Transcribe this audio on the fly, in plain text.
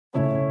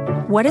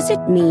what does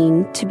it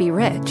mean to be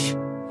rich?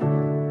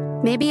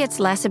 Maybe it's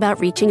less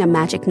about reaching a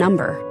magic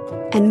number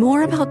and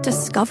more about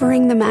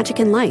discovering the magic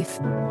in life.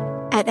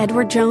 At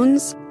Edward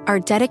Jones,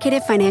 our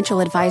dedicated financial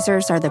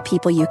advisors are the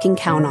people you can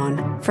count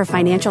on for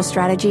financial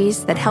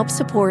strategies that help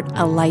support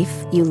a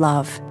life you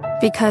love.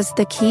 Because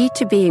the key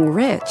to being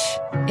rich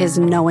is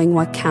knowing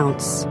what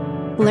counts.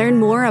 Learn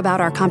more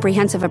about our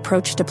comprehensive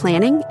approach to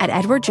planning at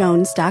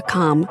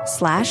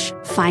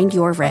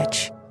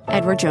edwardjones.com/findyourrich.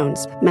 Edward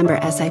Jones, member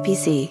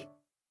SIPC.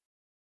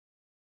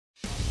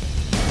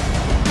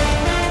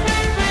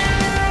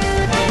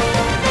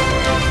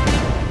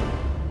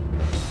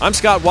 I'm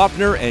Scott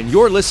Wapner, and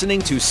you're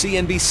listening to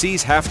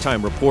CNBC's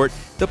Halftime Report,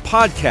 the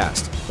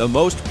podcast, the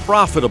most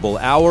profitable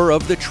hour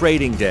of the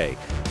trading day.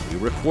 We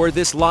record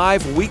this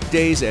live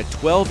weekdays at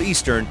 12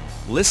 Eastern.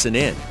 Listen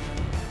in.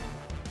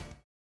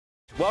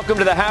 Welcome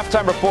to the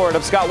Halftime Report.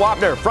 I'm Scott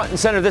Wapner. Front and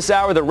center this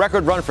hour, the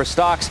record run for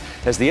stocks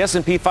as the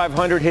S&P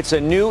 500 hits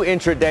a new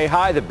intraday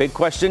high. The big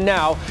question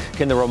now,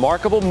 can the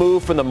remarkable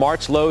move from the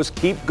March lows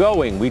keep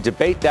going? We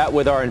debate that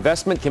with our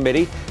investment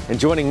committee. And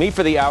joining me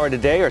for the hour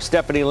today are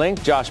Stephanie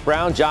Link, Josh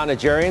Brown, John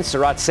Najarian,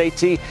 Sarat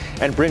Sethi,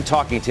 and Bryn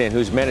Talkington,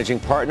 who's managing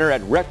partner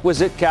at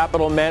Requisite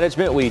Capital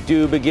Management. We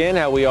do begin,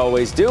 how we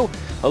always do,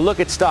 a look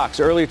at stocks.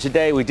 Earlier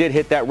today, we did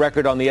hit that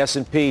record on the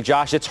S&P.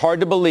 Josh, it's hard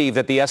to believe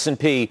that the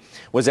S&P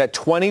was at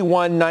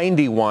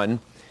 2191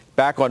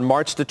 back on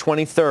March the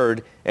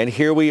 23rd, and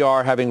here we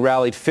are having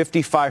rallied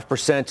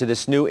 55% to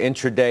this new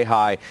intraday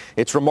high.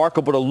 It's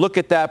remarkable to look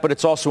at that, but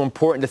it's also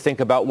important to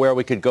think about where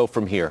we could go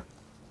from here.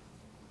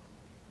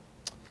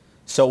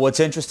 So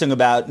what's interesting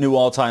about new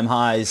all-time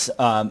highs,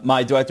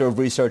 my director of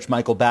research,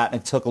 Michael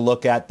Batnick, took a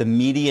look at the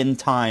median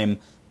time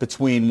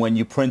between when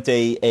you print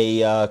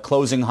a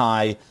closing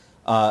high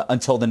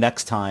until the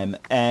next time.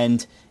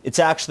 And it's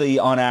actually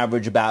on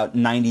average about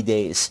 90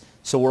 days.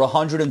 So we're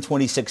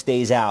 126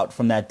 days out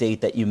from that date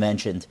that you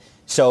mentioned.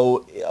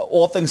 So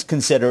all things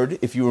considered,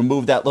 if you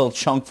remove that little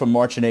chunk from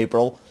March and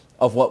April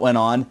of what went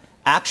on,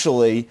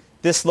 actually,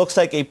 this looks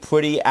like a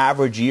pretty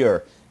average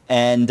year.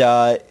 And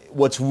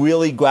what's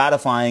really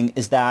gratifying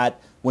is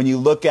that when you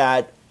look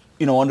at,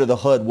 under the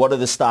hood, what are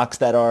the stocks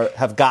that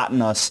have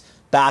gotten us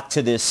back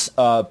to this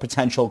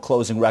potential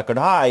closing record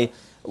high?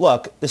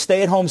 Look, the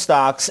stay-at-home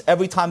stocks,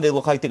 every time they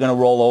look like they're going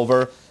to roll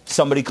over,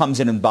 somebody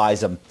comes in and buys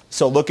them.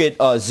 So look at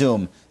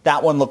Zoom.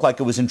 That one looked like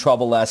it was in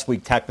trouble last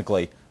week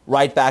technically.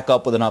 Right back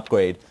up with an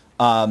upgrade.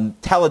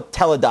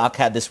 Teladoc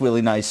had this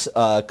really nice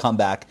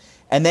comeback.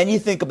 And then you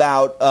think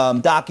about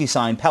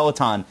DocuSign,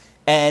 Peloton,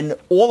 and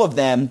all of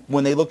them,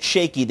 when they looked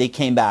shaky, they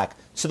came back.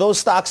 So those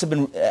stocks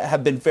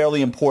have been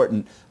fairly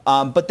important.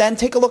 But then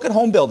take a look at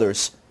home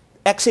builders.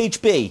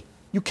 XHB.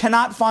 You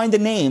cannot find a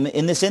name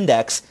in this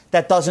index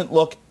that doesn't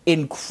look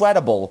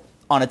incredible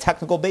on a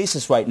technical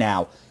basis right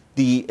now.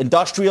 The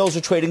industrials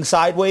are trading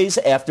sideways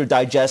after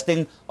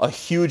digesting a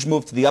huge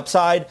move to the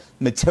upside.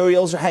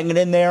 Materials are hanging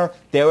in there.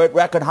 They're at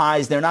record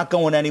highs. They're not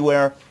going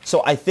anywhere.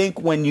 So I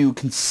think when you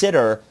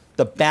consider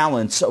the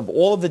balance of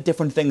all of the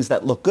different things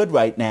that look good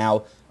right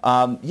now,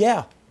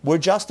 we're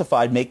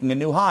justified making a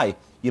new high.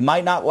 You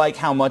might not like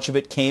how much of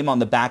it came on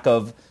the back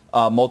of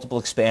multiple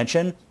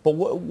expansion, but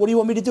what do you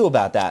want me to do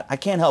about that? I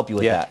can't help you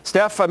with that.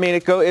 Steph, I mean,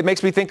 it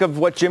makes me think of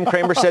what Jim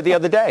Cramer said the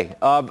other day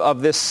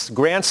of this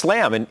grand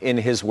slam, in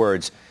his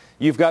words.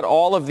 You've got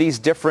all of these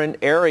different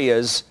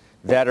areas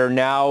that are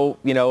now,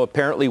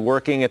 apparently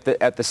working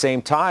at the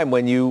same time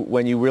when you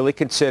really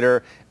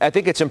consider. I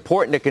think it's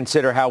important to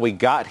consider how we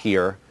got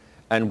here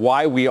and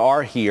why we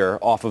are here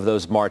off of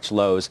those March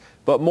lows.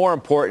 But more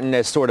important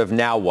is sort of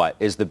now what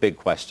is the big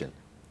question.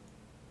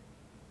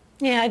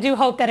 Yeah, I do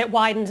hope that it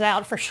widens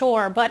out for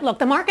sure. But look,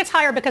 the market's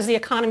higher because the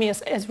economy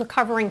is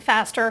recovering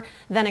faster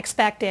than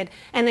expected.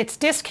 And it's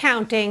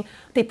discounting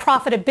the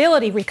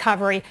profitability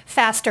recovery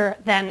faster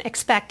than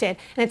expected.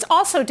 And it's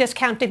also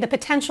discounting the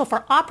potential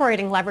for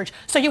operating leverage.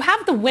 So you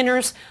have the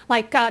winners,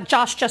 like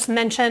Josh just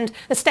mentioned,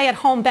 the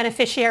stay-at-home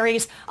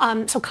beneficiaries.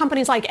 So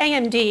companies like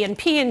AMD and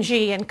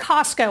P&G and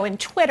Costco and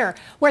Twitter,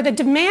 where the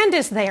demand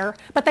is there,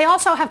 but they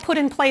also have put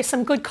in place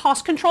some good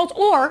cost controls,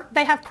 or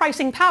they have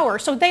pricing power.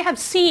 So they have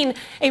seen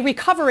a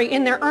recovery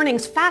in their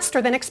earnings faster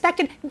than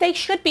expected. They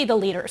should be the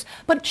leaders.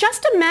 But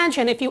just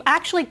imagine if you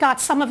actually got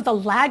some of the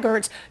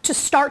laggards to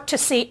start to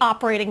see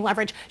operating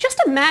leverage. Just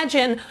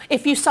imagine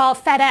if you saw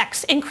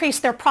FedEx increase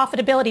their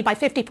profitability by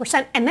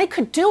 50%, and they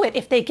could do it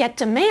if they get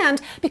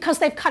demand because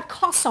they've cut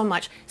costs so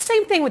much.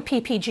 Same thing with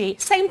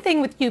PPG, same thing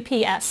with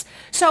UPS.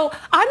 So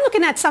I'm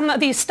looking at some of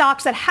these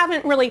stocks that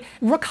haven't really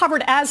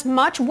recovered as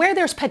much, where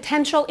there's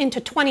potential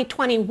into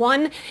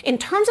 2021 in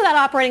terms of that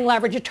operating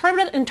leverage, in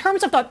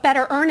terms of the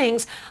better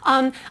earnings.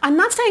 I'm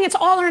not saying it's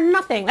all or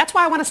nothing. That's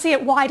why I want to see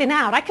it widen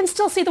out. I can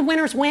still see the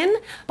winners win,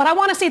 but I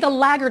want to see the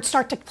laggards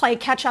start to play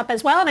catch up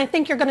as well, and I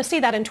think you're going to see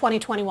that in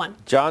 2021.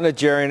 John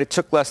Najarian, it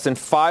took less than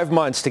 5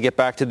 months to get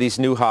back to these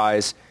new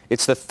highs.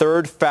 It's the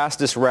third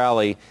fastest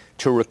rally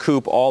to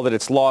recoup all that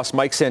it's lost.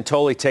 Mike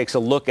Santoli takes a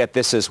look at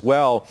this as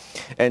well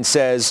and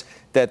says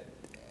that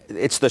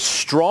it's the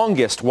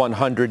strongest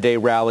 100-day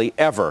rally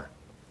ever.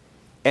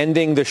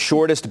 ending the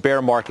shortest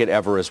bear market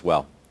ever as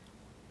well.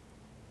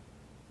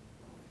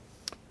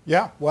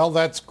 Yeah, well,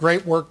 that's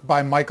great work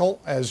by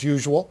Michael, as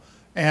usual.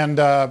 And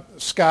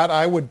Scott,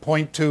 I would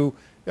point to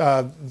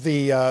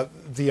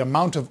the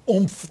amount of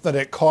oomph that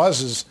it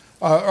causes,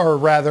 or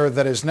rather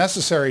that is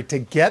necessary to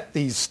get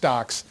these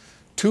stocks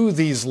to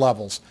these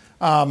levels.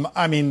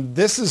 I mean,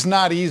 this is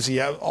not easy.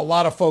 A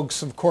lot of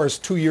folks, of course,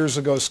 2 years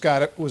ago,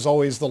 Scott, it was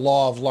always the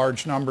law of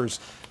large numbers.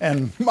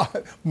 And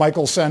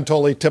Michael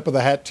Santoli, tip of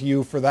the hat to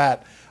you for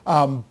that.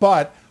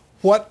 But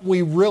what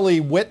we really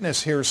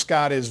witness here,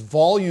 Scott, is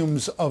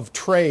volumes of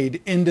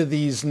trade into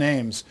these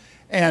names.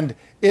 And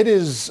it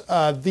is,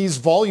 these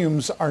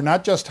volumes are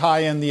not just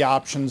high in the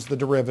options, the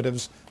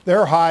derivatives,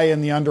 they're high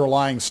in the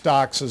underlying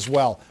stocks as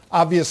well.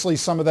 Obviously,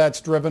 some of that's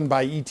driven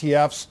by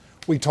ETFs.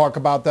 We talk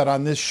about that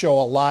on this show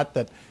a lot,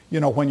 that, you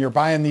know, when you're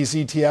buying these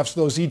ETFs,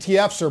 those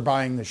ETFs are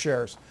buying the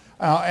shares.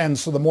 And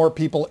so the more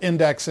people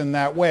index in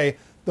that way,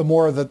 the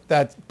more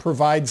that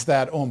provides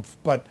that oomph.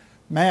 But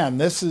man,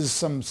 this is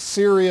some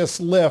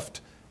serious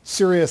lift,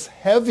 serious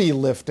heavy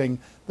lifting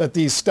that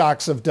these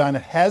stocks have done.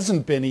 It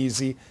hasn't been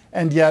easy.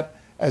 And yet,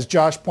 as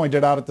Josh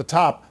pointed out at the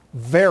top,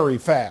 very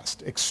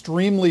fast,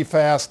 extremely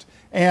fast,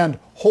 and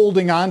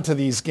holding on to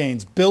these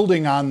gains,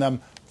 building on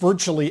them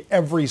virtually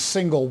every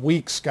single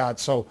week, Scott.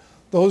 So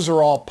those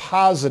are all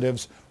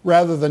positives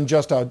rather than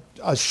just a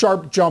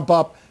sharp jump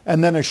up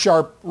and then a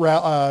sharp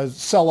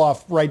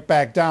sell-off right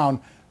back down.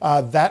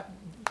 That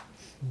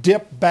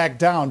dip back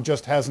down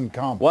just hasn't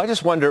come. Well, I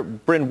just wonder,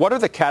 Bryn, what are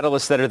the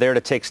catalysts that are there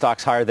to take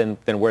stocks higher than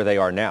where they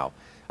are now?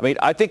 I mean,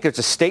 I think there's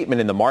a statement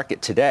in the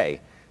market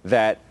today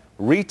that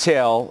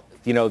retail,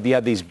 you know, you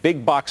have these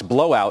big box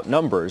blowout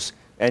numbers,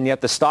 and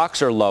yet the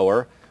stocks are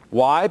lower.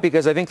 Why?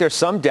 Because I think there's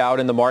some doubt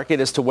in the market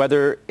as to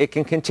whether it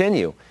can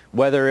continue,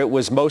 whether it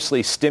was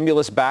mostly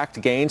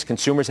stimulus-backed gains.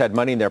 Consumers had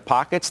money in their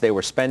pockets. They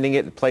were spending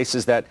it in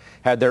places that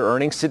had their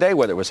earnings today,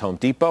 whether it was Home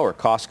Depot or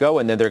Costco,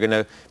 and then they're going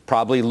to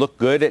probably look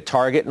good at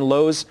Target and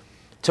Lowe's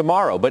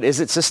tomorrow. But is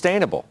it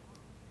sustainable?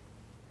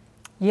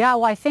 Yeah,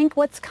 well, I think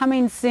what's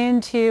coming soon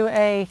to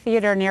a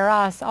theater near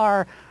us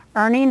are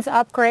earnings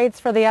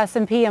upgrades for the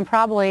S&P and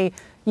probably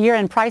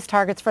year-end price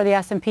targets for the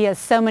S&P, as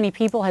so many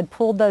people had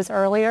pulled those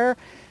earlier.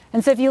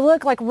 And so if you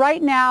look, like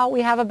right now,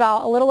 we have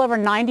about a little over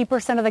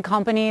 90% of the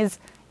companies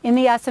in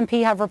the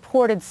S&P have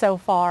reported so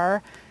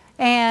far.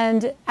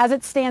 And as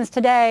it stands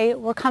today,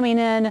 we're coming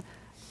in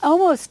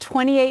almost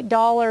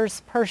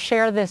 $28 per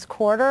share this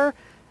quarter.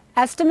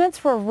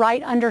 Estimates were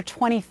right under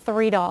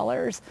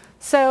 $23.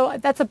 So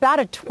that's about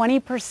a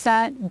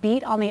 20%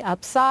 beat on the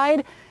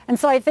upside. And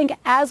so I think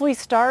as we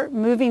start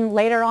moving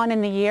later on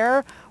in the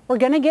year, we're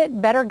going to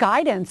get better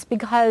guidance,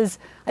 because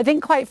I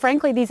think, quite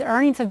frankly, these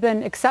earnings have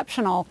been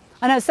exceptional.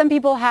 I know some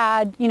people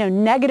had,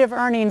 negative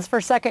earnings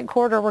for second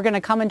quarter were going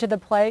to come into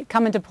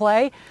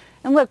play.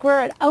 And look, we're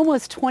at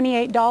almost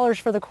 $28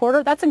 for the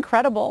quarter. That's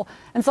incredible.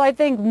 And so I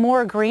think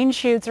more green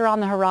shoots are on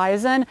the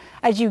horizon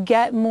as you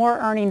get more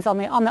earnings on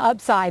the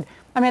upside.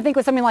 I mean, I think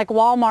with something like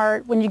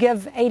Walmart, when you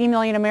give 80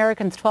 million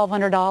Americans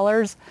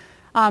 $1,200,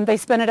 they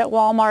spend it at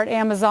Walmart,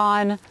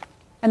 Amazon,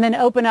 and then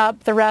open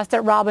up the rest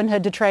at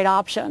Robinhood to trade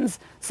options.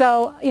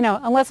 So,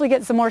 unless we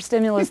get some more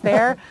stimulus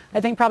there,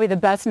 I think probably the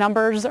best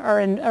numbers are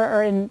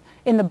in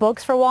the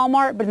books for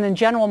Walmart. But in the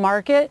general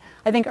market,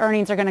 I think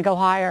earnings are going to go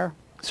higher.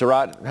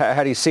 Sarat,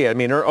 how do you see it? I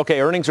mean,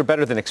 okay, earnings are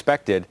better than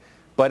expected,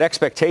 but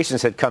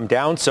expectations had come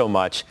down so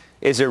much.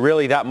 Is it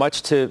really that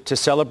much to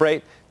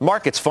celebrate?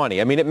 Market's funny.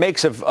 I mean, it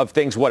makes of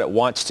things what it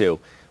wants to.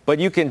 But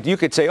you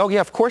could say, oh,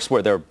 yeah, of course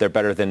they're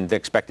better than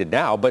expected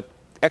now. But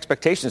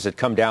expectations had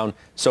come down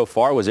so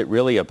far. Was it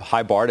really a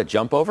high bar to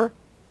jump over?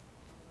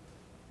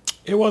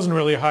 It wasn't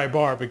really a high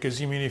bar,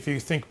 because, if you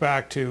think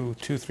back to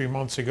 2-3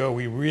 months ago,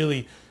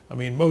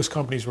 most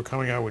companies were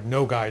coming out with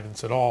no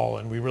guidance at all,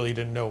 and we really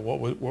didn't know what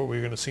we were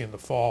going to see in the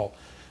fall.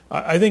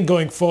 I think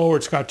going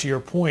forward, Scott, to your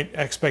point,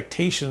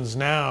 expectations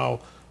now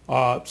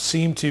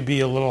seem to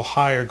be a little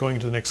higher going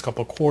into the next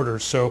couple of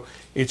quarters. So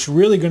it's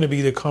really going to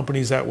be the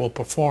companies that will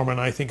perform, and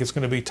I think it's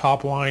going to be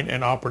top line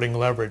and operating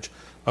leverage.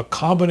 A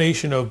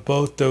combination of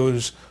both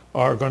those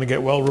are going to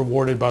get well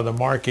rewarded by the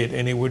market,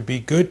 and it would be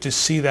good to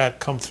see that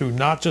come through,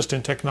 not just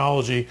in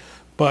technology,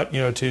 but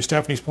to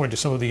Stephanie's point, to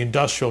some of the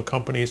industrial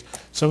companies,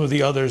 some of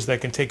the others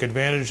that can take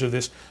advantage of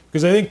this.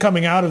 Because I think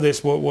coming out of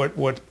this,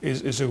 what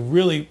is a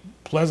really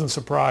pleasant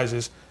surprise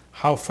is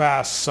how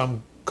fast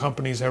some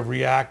companies have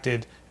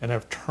reacted and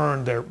have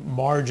turned their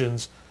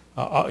margins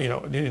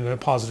in a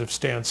positive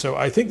stance. So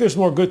I think there's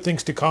more good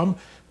things to come,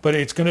 but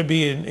it's going to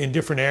be in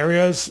different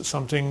areas.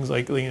 Some things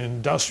like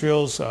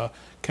industrials,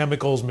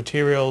 chemicals,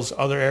 materials,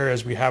 other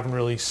areas we haven't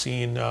really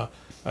seen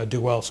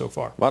do well so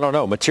far. Well, I don't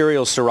know.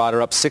 Materials, Sarat,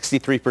 are up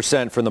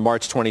 63% from the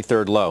March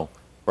 23rd low,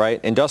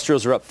 right?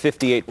 Industrials are up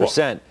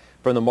 58%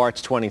 from the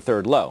March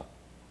 23rd low.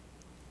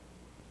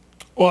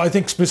 Well, I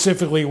think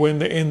specifically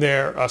when in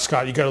there,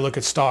 Scott, you got to look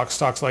at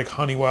stocks like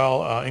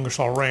Honeywell,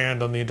 Ingersoll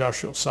Rand on the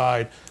industrial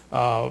side,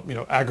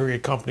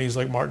 aggregate companies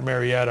like Martin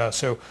Marietta.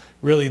 So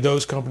really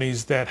those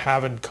companies that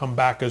haven't come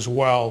back as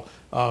well,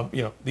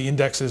 the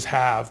indexes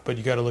have, but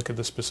you got to look at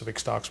the specific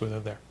stocks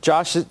within there.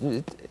 Josh,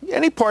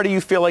 any part of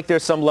you feel like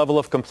there's some level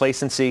of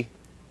complacency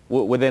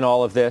within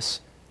all of this?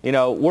 We're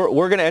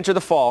going to enter the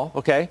fall,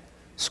 okay?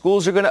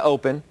 Schools are going to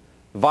open.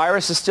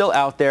 Virus is still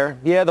out there.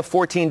 Yeah, the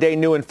 14-day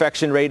new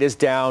infection rate is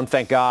down,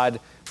 thank God,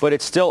 but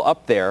it's still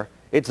up there.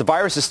 The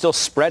virus is still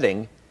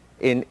spreading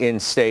in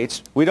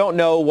states. We don't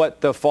know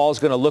what the fall is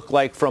going to look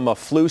like from a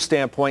flu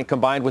standpoint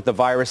combined with the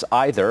virus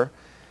either.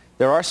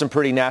 There are some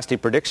pretty nasty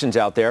predictions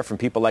out there from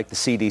people like the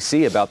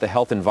CDC about the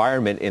health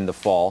environment in the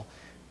fall.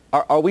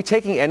 Are we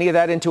taking any of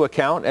that into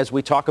account as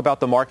we talk about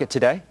the market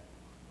today?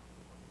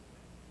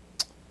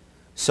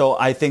 So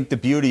I think the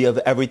beauty of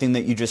everything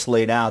that you just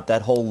laid out,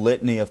 that whole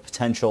litany of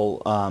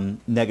potential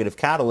negative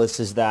catalysts,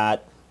 is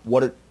that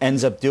what it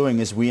ends up doing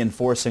is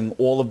reinforcing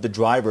all of the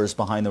drivers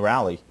behind the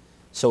rally.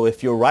 So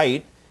if you're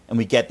right and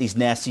we get these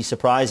nasty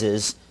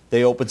surprises,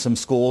 they open some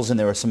schools and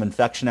there are some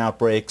infection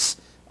outbreaks,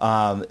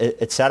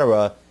 et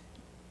cetera,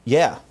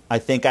 yeah, I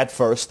think at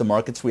first the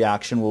market's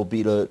reaction will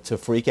be to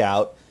freak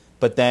out.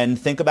 But then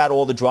think about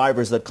all the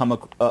drivers that come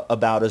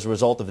about as a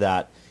result of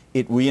that.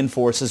 It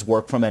reinforces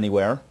work from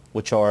anywhere,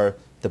 which are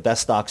the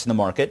best stocks in the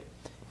market.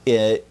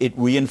 It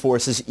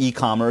reinforces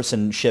e-commerce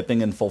and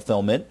shipping and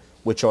fulfillment,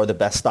 which are the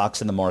best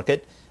stocks in the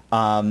market.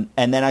 And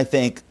then I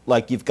think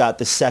you've got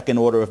the second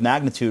order of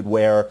magnitude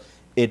where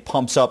it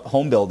pumps up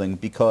home building,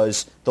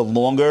 because the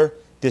longer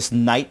this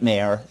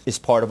nightmare is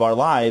part of our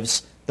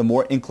lives, the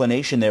more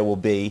inclination there will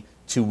be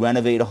to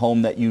renovate a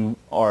home that you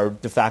are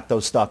de facto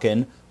stuck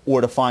in,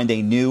 or to find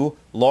a new,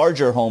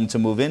 larger home to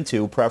move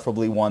into,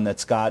 preferably one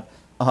that's got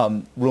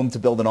room to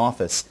build an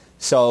office.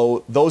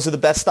 So those are the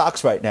best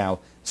stocks right now.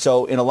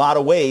 So in a lot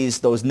of ways,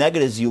 those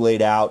negatives you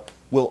laid out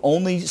will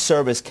only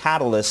serve as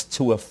catalysts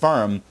to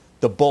affirm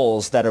the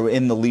bulls that are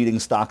in the leading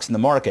stocks in the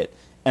market.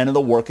 And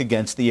it'll work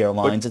against the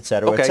airlines, et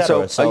cetera, et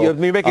cetera. So you're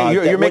making a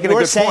good point. What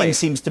you're saying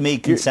seems to me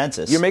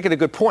consensus. You're making a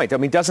good point. I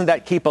mean, doesn't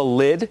that keep a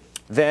lid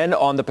then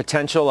on the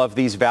potential of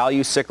these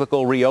value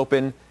cyclical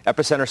reopen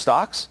epicenter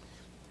stocks?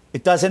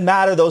 It doesn't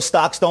matter. Those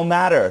stocks don't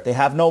matter. They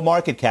have no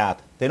market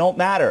cap. They don't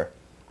matter.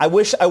 I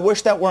wish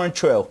that weren't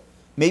true.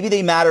 Maybe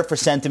they matter for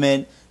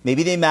sentiment.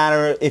 Maybe they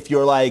matter if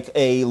you're like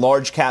a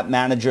large cap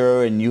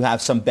manager and you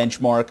have some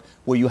benchmark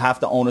where you have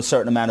to own a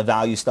certain amount of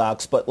value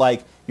stocks. But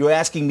you're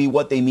asking me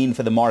what they mean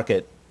for the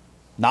market.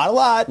 Not a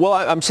lot. Well,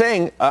 I'm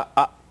saying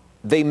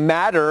they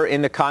matter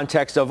in the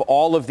context of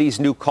all of these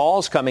new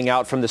calls coming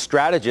out from the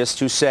strategists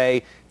who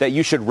say that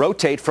you should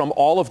rotate from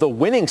all of the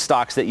winning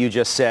stocks that you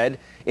just said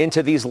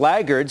into these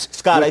laggards.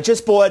 Scott, I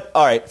just bought,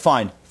 all right,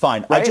 fine.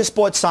 Right? I just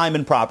bought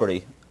Simon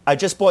Property.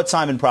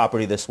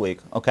 This week,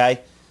 okay?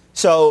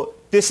 So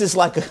this is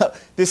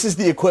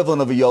the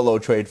equivalent of a YOLO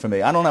trade for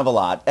me. I don't have a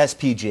lot.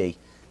 SPG.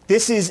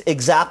 This is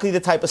exactly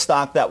the type of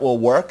stock that will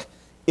work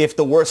if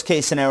the worst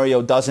case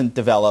scenario doesn't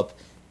develop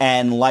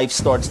and life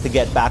starts to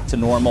get back to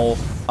normal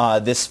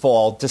this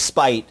fall,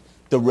 despite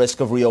the risk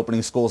of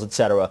reopening schools, et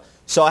cetera.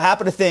 So I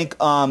happen to think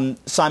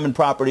Simon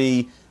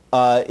Property,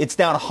 it's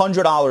down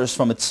 $100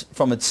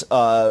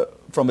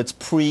 from its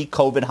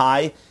pre-COVID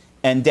high,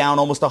 and down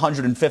almost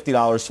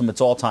 $150 from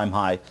its all-time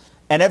high.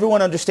 And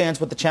everyone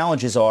understands what the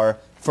challenges are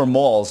for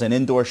malls and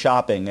indoor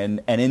shopping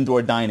and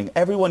indoor dining.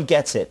 Everyone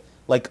gets it.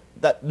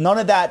 None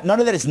of that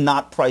is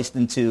not priced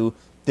into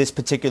this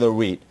particular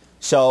REIT.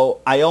 So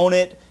I own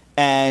it,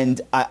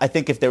 and I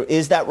think if there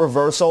is that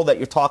reversal that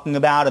you're talking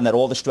about and that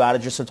all the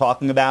strategists are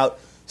talking about,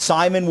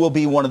 Simon will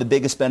be one of the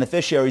biggest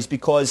beneficiaries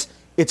because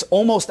it's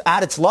almost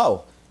at its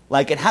low.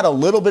 It had a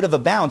little bit of a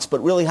bounce,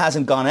 but really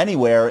hasn't gone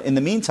anywhere. In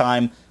the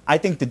meantime, I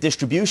think the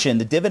distribution,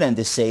 the dividend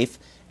is safe,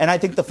 and I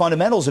think the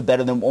fundamentals are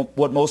better than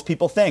what most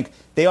people think.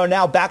 They are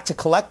now back to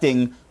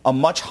collecting a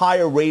much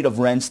higher rate of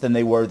rents than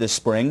they were this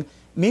spring.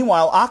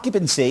 Meanwhile,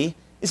 occupancy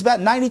is about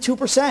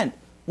 92%,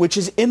 which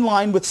is in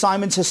line with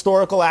Simon's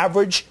historical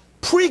average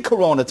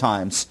pre-corona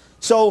times.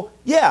 So,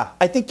 yeah,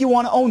 I think you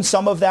want to own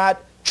some of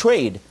that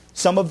trade,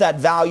 some of that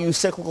value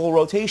cyclical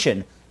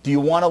rotation. Do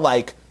you want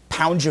to,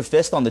 pound your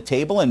fist on the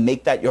table and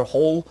make that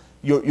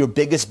your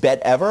biggest bet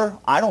ever?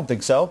 I don't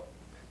think so.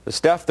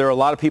 Steph, there are a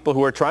lot of people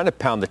who are trying to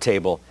pound the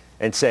table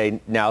and say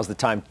now's the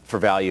time for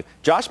value.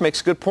 Josh makes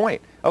a good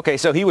point. Okay,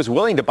 so he was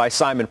willing to buy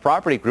Simon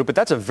Property Group, but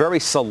that's a very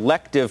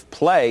selective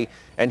play,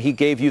 and he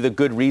gave you the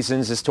good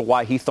reasons as to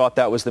why he thought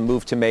that was the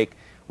move to make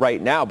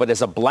right now. But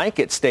as a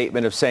blanket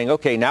statement of saying,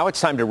 okay, now it's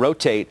time to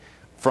rotate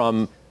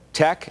from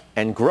tech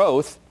and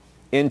growth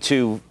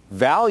into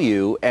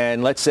value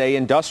and, let's say,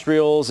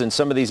 industrials and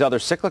some of these other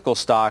cyclical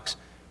stocks,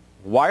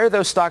 why are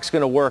those stocks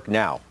going to work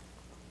now?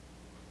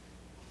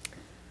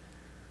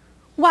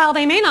 Well,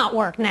 they may not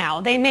work now.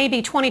 They may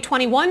be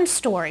 2021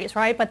 stories,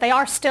 right? But they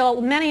are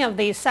still, many of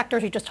these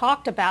sectors you just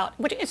talked about,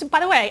 which is, by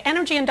the way,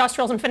 energy,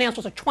 industrials, and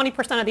financials are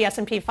 20% of the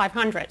S&P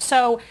 500.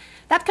 So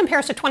that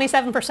compares to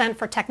 27%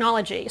 for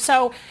technology.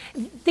 So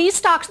these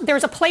stocks,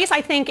 there's a place,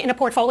 I think, in a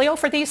portfolio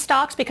for these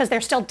stocks because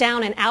they're still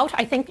down and out.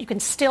 I think you can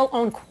still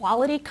own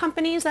quality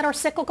companies that are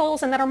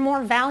cyclicals and that are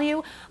more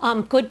value,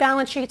 good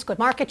balance sheets, good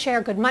market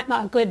share, good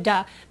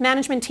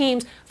management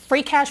teams,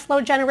 free cash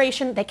flow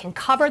generation. They can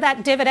cover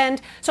that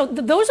dividend. So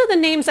those are the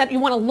names that you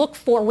want to look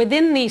for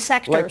within these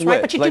sectors,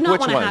 right? But you do not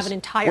want to have an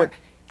entire...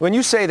 When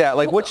you say that,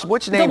 like which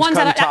names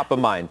come top of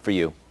mind for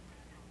you?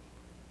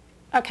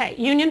 Okay,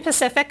 Union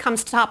Pacific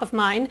comes top of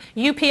mind.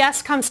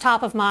 UPS comes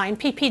top of mind.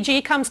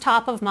 PPG comes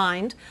top of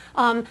mind.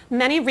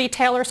 Many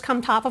retailers come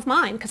top of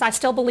mind because I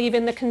still believe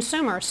in the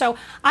consumer. So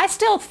I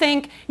still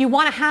think you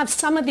want to have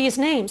some of these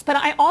names. But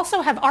I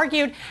also have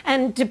argued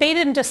and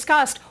debated and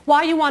discussed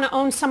why you want to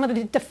own some of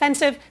the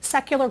defensive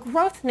secular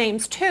growth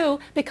names too,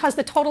 because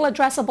the total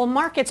addressable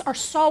markets are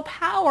so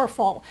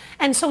powerful.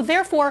 And so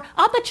therefore,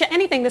 I'll bet you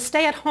anything, the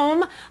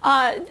stay-at-home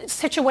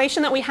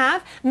situation that we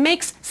have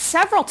makes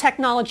several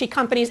technology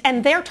companies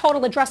and their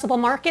total addressable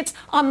markets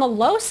on the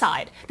low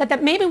side,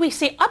 that maybe we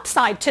see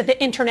upside to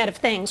the Internet of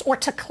Things or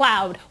to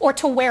cloud or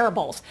to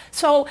wearables.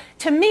 So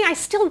to me, I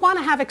still want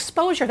to have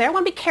exposure there. I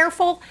want to be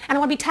careful and I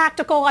want to be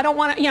tactical. I don't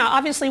want to,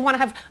 obviously want to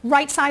have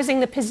right-sizing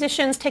the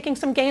positions, taking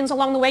some gains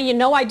along the way.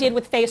 I did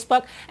with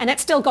Facebook and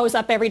it still goes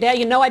up every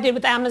day. I did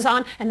with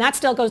Amazon and that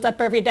still goes up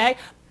every day.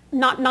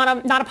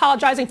 Not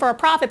apologizing for a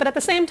profit, but at the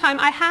same time,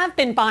 I have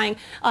been buying.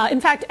 In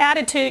fact,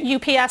 added to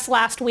UPS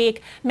last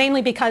week,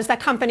 mainly because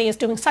that company is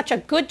doing such a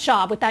good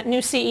job with that new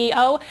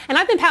CEO. And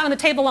I've been pounding the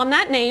table on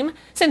that name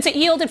since it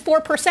yielded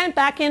 4%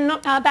 back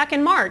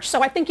in March.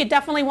 So I think you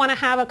definitely want to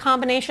have a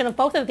combination of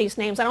both of these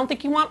names. I don't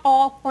think you want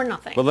all or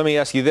nothing. Well, let me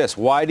ask you this.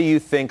 Why do you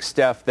think,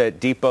 Steph,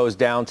 that Depot's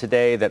down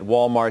today, that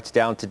Walmart's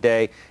down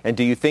today? And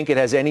do you think it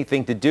has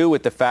anything to do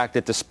with the fact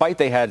that despite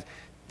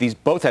these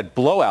both had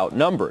blowout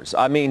numbers.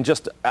 I mean,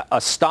 just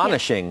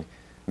astonishing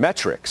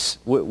metrics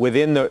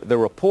within the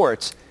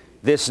reports.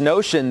 This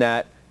notion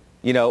that,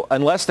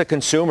 unless the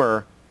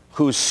consumer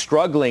who's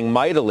struggling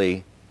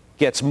mightily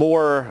gets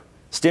more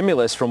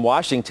stimulus from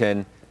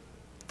Washington,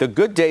 the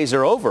good days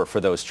are over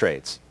for those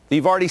trades.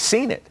 You've already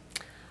seen it.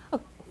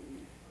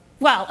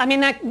 Well,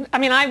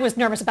 I was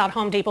nervous about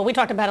Home Depot. We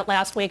talked about it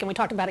last week, and we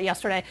talked about it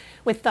yesterday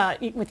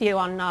with you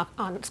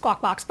on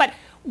Squawk Box. But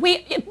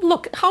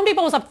look, Home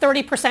Depot was up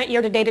 30%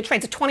 year to date. It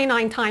trades at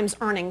 29 times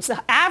earnings.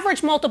 The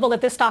average multiple that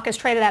this stock is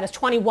traded at is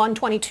 21,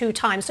 22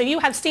 times. So you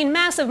have seen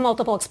massive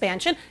multiple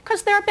expansion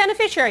because they're a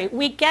beneficiary.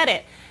 We get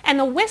it. And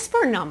the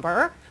whisper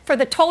number for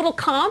the total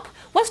comp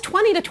was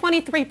 20 to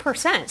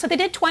 23%. So they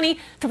did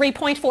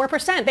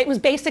 23.4%. It was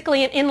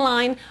basically an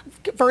inline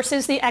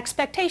versus the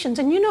expectations.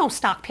 And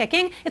stock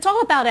picking, it's all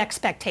about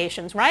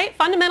expectations, right?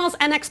 Fundamentals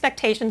and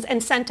expectations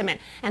and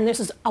sentiment. And this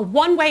is a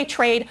one-way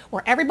trade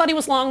where everybody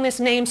was long this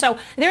name. So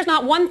there's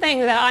not one thing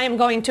that I am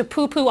going to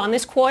poo-poo on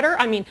this quarter.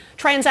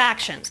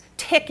 Transactions,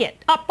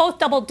 ticket, up both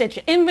double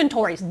digit,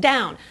 inventories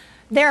down.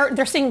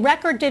 They're seeing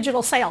record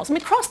digital sales.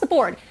 Across the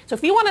board. So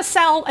if you want to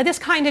sell this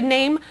kind of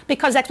name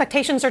because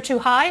expectations are too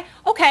high,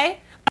 okay.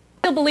 I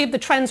still believe the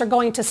trends are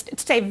going to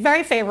stay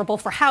very favorable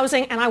for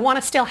housing, and I want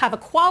to still have a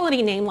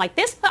quality name like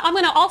this, but I'm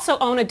going to also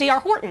own a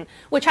D.R. Horton,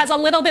 which has a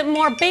little bit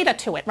more beta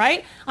to it,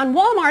 right? On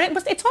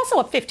Walmart, it's also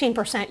up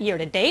 15% year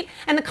to date,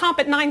 and the comp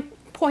at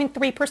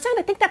 9.3%.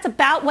 I think that's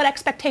about what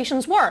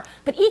expectations were.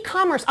 But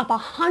e-commerce up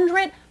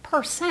 100%.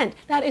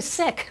 That is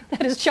sick.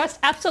 That is just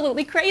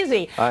absolutely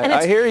crazy.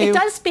 I hear you. It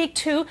does speak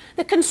to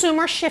the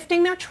consumer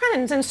shifting their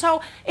trends. And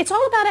so it's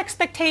all about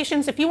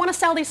expectations. If you want to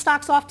sell these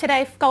stocks off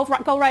today, go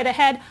right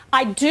ahead.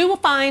 I do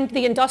find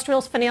the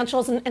industrials,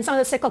 financials, and some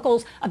of the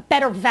cyclicals a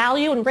better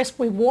value and risk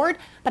reward.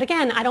 But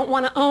again, I don't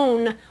want to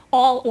own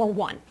all or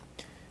one.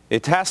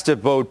 It has to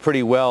bode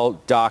pretty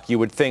well, Doc, you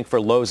would think, for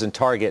Lowe's and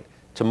Target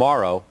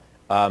tomorrow.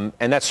 And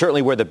that's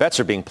certainly where the bets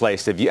are being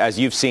placed, as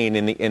you've seen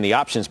in the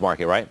options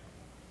market, right?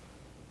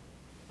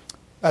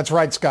 That's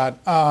right, Scott.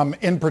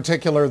 In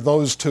particular,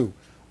 those two.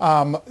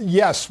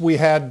 Yes, we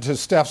had, to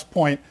Steph's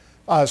point,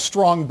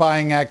 strong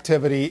buying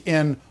activity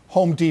in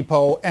Home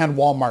Depot and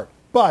Walmart.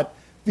 But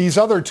these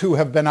other two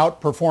have been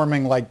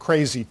outperforming like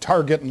crazy,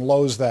 Target and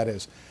Lowe's, that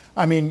is.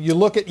 You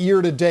look at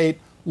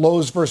year-to-date,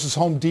 Lowe's versus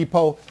Home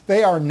Depot,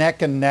 they are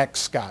neck and neck,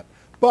 Scott.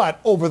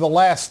 But over the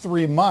last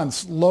 3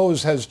 months,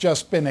 Lowe's has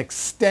just been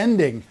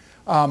extending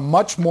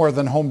much more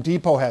than Home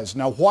Depot has.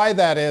 Now, why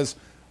that is,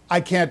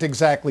 I can't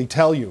exactly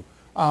tell you.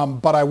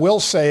 But I will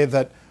say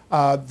that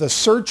the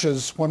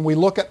searches, when we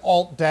look at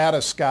alt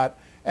data, Scott,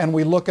 and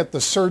we look at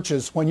the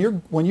searches, when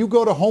you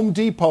go to Home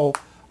Depot,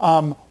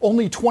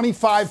 only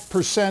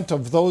 25%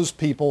 of those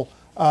people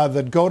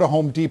that go to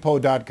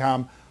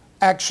HomeDepot.com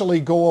actually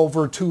go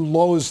over to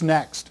Lowe's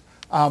next.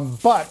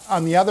 But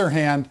on the other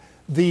hand,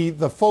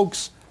 the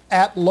folks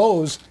at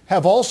Lowe's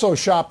have also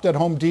shopped at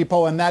Home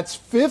Depot, and that's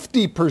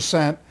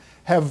 50%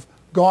 have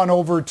gone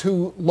over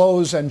to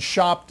Lowe's and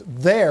shopped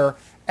there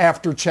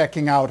after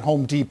checking out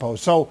Home Depot.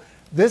 So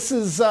This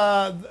is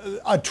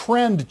a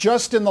trend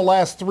just in the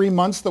last 3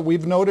 months that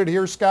we've noted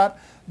here, Scott,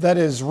 that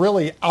is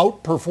really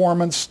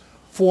outperformance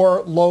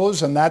for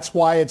Lowe's, and that's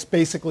why it's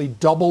basically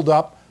doubled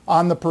up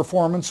on the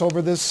performance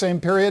over this same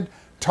period.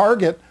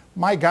 Target,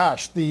 my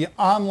gosh, the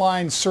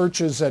online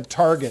searches at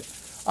Target.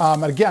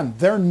 Again,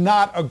 they're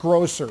not a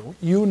grocer.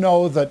 You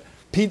know that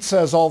Pete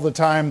says all the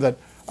time that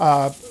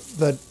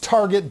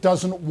Target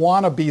doesn't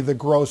want to be the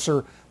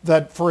grocer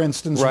that, for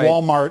instance, right.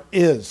 Walmart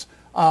is.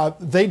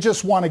 They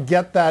just want to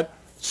get that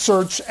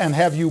search and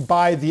have you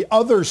buy the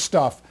other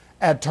stuff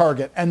at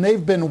Target. And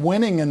they've been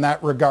winning in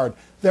that regard.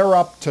 They're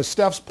up, to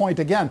Steph's point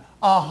again,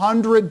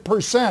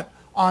 100%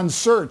 on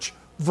search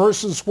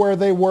versus where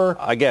they were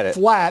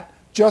flat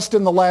just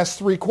in the last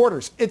 3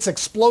 quarters. It's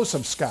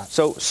explosive, Scott.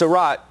 So,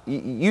 Sarat,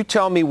 you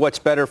tell me what's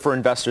better for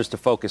investors to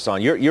focus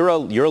on. You're a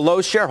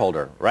Lowe's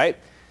shareholder, right?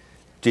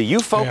 Do you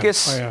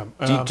focus? I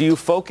am. Do you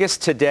focus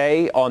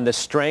today on the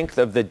strength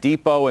of the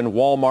Depot and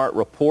Walmart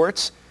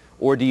reports,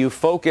 or do you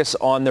focus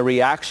on the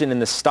reaction in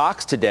the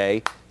stocks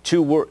today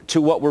to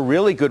what were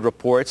really good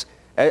reports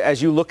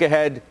as you look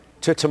ahead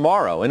to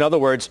tomorrow? In other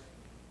words,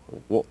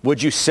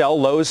 would you sell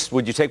Lowe's?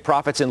 Would you take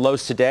profits in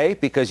Lowe's today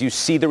because you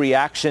see the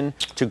reaction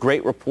to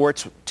great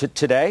reports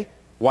today?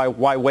 Why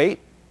wait?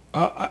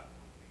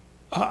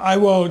 I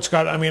won't,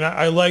 Scott. I mean,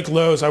 I like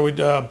Lowe's. I would.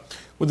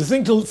 Well, the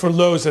thing for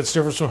Lowe's that's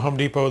different from Home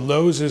Depot,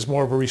 Lowe's is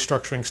more of a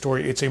restructuring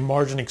story. It's a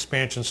margin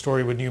expansion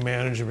story with new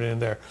management in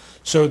there.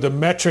 So the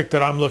metric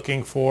that I'm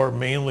looking for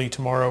mainly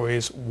tomorrow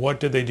is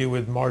what did they do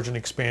with margin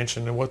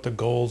expansion and what the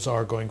goals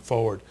are going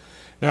forward.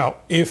 Now,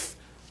 if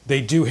they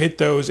do hit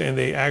those and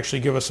they actually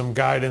give us some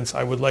guidance,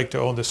 I would like to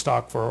own the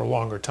stock for a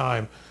longer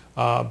time.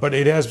 But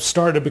it has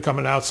started to become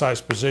an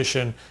outsized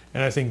position.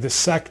 And I think the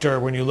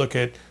sector, when you look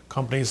at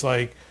companies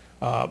like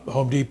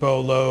Home Depot,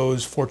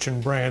 Lowe's,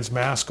 Fortune Brands,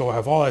 Masco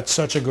have all had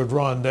such a good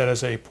run that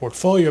as a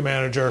portfolio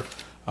manager,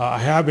 I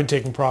have been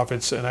taking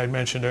profits. And I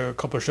mentioned a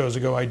couple of shows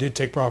ago, I did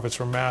take profits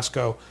from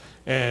Masco.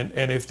 And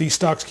if these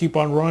stocks keep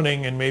on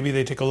running, and maybe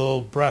they take a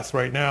little breath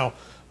right now,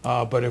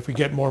 but if we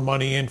get more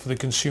money in for the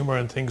consumer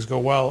and things go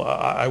well,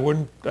 I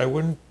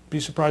wouldn't be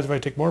surprised if I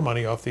take more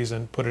money off these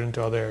and put it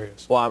into other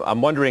areas. Well,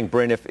 I'm wondering,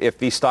 Bryn, if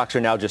these stocks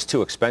are now just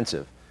too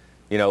expensive.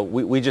 You know,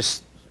 we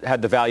just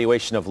had the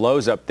valuation of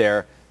Lowe's up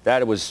there.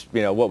 That was,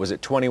 what was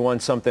it, 21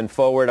 something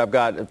forward. I've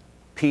got a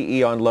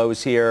PE on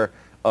Lowe's here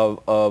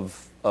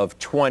of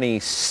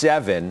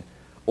 27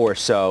 or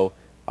so.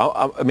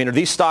 I mean, are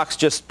these stocks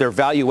just, their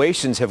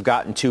valuations have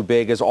gotten too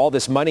big as all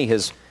this money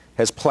has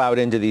plowed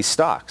into these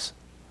stocks?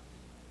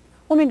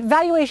 Well, I mean,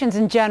 valuations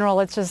in general,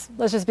 let's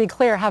just be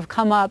clear, have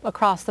come up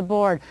across the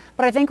board.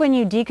 But I think when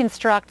you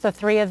deconstruct the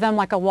 3 of them,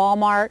 like a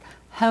Walmart,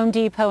 Home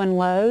Depot, and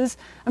Lowe's,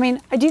 I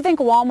mean, I do think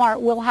Walmart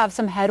will have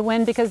some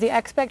headwind because the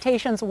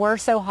expectations were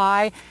so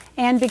high,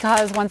 and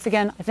because, once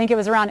again, I think it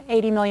was around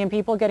 80 million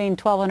people getting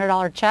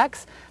 $1,200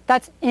 checks.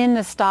 That's in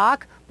the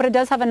stock, but it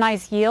does have a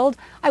nice yield.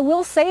 I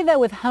will say, though,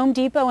 with Home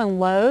Depot and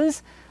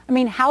Lowe's, I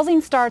mean, housing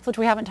starts, which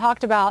we haven't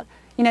talked about,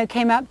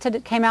 came out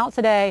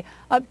today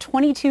up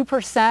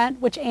 22%,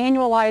 which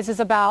annualizes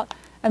about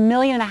 1.5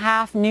 million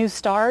new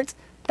starts.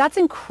 That's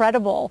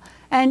incredible.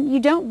 And you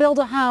don't build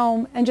a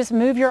home and just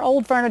move your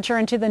old furniture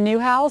into the new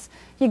house.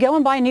 You go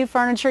and buy new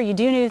furniture, you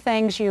do new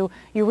things, you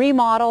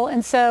remodel.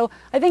 And so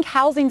I think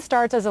housing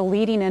starts as a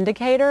leading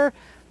indicator,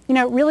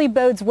 really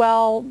bodes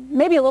well,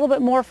 maybe a little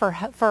bit more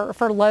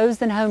for Lowe's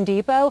than Home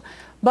Depot.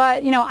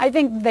 But, I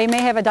think they may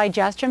have a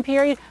digestion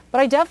period,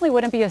 but I definitely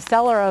wouldn't be a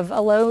seller of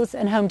a Lowe's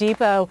and Home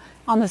Depot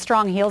on the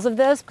strong heels of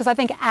this, because I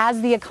think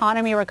as the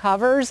economy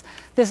recovers,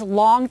 this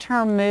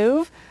long-term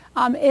move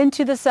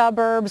into the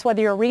suburbs,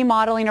 whether you're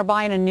remodeling or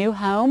buying a new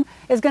home,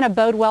 is going to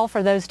bode well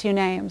for those 2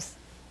 names.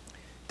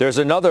 There's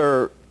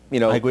another,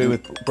 I agree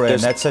with Bryn.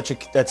 That's such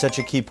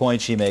a key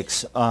point she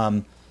makes.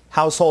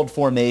 Household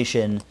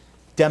formation,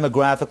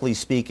 demographically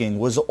speaking,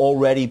 was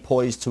already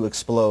poised to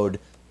explode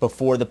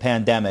before the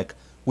pandemic.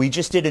 We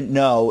just didn't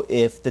know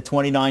if the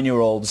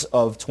 29-year-olds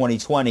of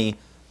 2020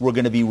 were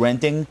going to be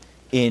renting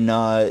in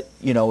large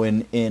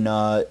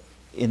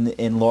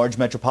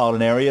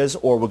metropolitan areas,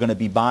 or were going to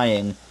be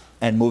buying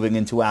and moving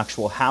into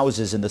actual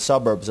houses in the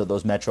suburbs of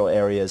those metro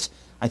areas.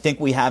 I think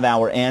we have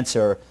our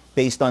answer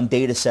based on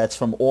data sets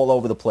from all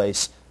over the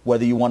place,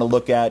 whether you want to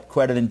look at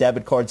credit and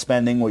debit card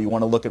spending, or you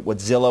want to look at what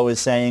Zillow is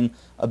saying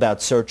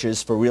about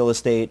searches for real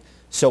estate.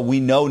 So we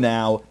know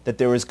now that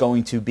there is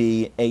going to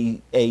be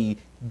a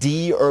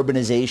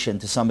de-urbanization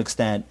to some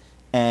extent,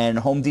 and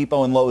Home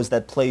Depot and Lowe's,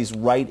 that plays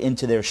right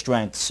into their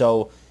strengths.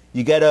 So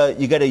you get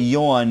a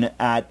yawn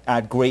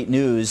at great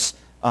news.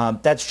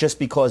 That's just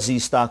because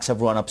these stocks have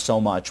run up so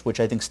much,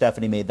 which I think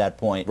Stephanie made that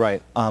point.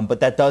 Right.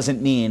 But that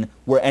doesn't mean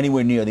we're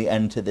anywhere near the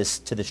end to this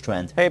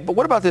trend. Hey, but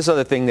what about this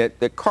other thing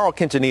that Carl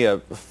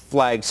Quintanilla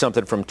flagged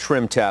something from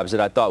Trim Tabs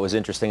that I thought was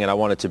interesting, and I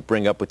wanted to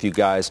bring up with you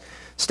guys.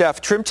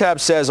 Steph, Trim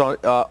Tabs says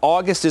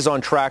August is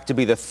on track to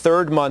be the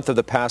 3rd month of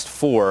the past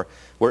 4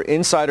 where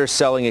insider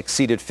selling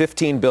exceeded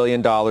 $15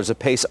 billion, a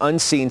pace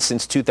unseen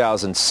since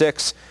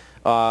 2006.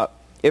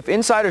 If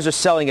insiders are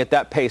selling at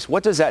that pace,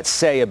 what does that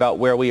say about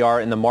where we are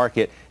in the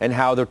market and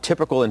how the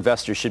typical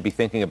investor should be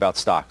thinking about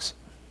stocks?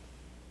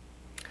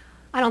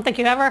 I don't think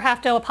you ever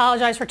have to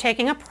apologize for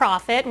taking a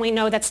profit. We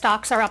know that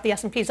stocks are up. The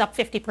S&P is up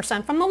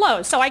 50% from the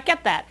lows, so I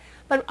get that.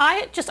 But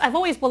I've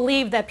always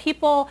believed that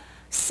people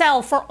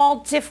sell for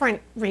all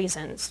different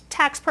reasons: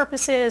 tax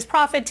purposes,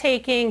 profit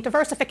taking,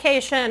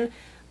 diversification,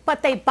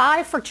 but they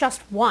buy for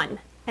just one.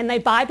 And they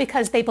buy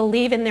because they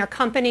believe in their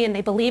company and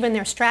they believe in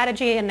their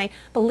strategy and they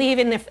believe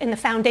in the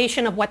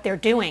foundation of what they're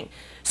doing.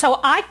 So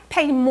I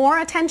pay more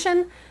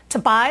attention to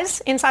buys,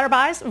 insider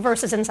buys,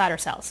 versus insider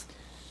sells.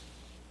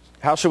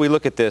 How should we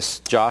look at this,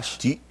 Josh?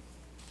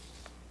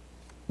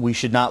 We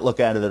should not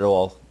look at it at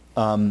all.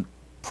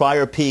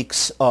 Prior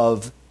peaks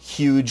of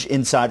huge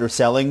insider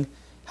selling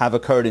have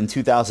occurred in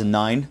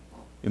 2009.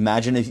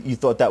 Imagine if you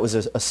thought that was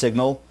a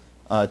signal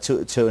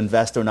to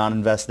invest or not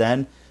invest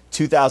then.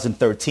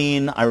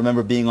 2013, I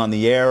remember being on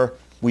the air.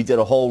 We did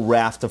a whole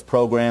raft of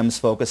programs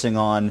focusing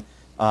on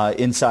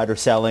insider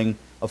selling.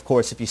 Of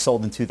course, if you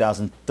sold in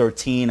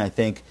 2013, I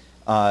think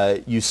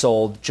you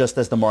sold just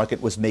as the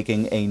market was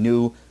making a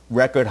new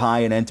record high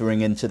and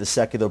entering into the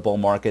secular bull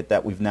market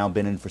that we've now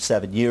been in for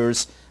 7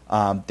 years.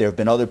 There have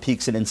been other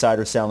peaks in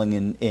insider selling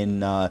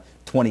in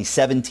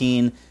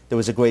 2017. There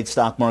was a great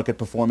stock market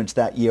performance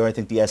that year. I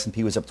think the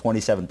S&P was up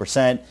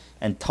 27%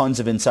 and tons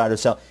of insider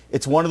sell.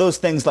 It's one of those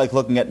things like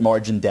looking at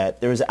margin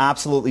debt. There is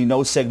absolutely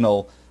no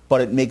signal,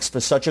 but it makes for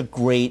such a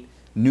great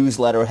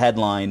newsletter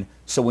headline.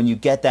 So when you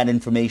get that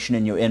information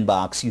in your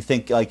inbox, you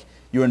think like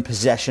you're in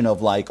possession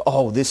of like,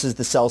 oh, this is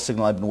the sell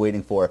signal I've been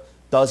waiting for.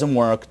 Doesn't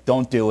work.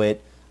 Don't do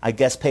it. I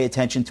guess pay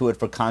attention to it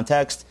for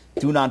context.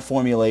 Do not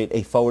formulate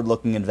a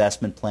forward-looking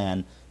investment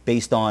plan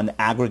based on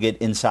aggregate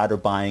insider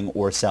buying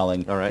or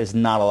selling. All right. There's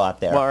not a lot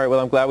there. Well, all right. Well,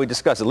 I'm glad we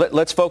discussed it.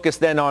 Let's focus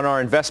then on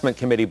our investment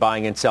committee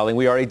buying and selling.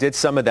 We already did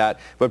some of that.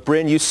 But,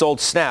 Bryn, you sold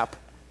Snap.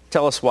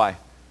 Tell us why.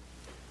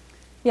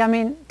 Yeah, I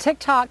mean,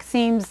 TikTok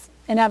seems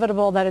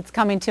inevitable that it's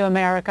coming to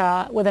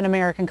America with an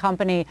American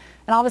company.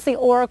 And obviously,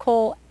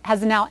 Oracle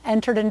has now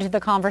entered into the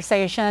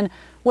conversation,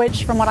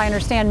 which, from what I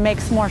understand,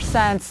 makes more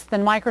sense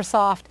than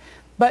Microsoft.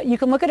 But you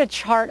can look at a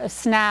chart of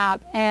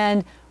Snap,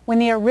 and when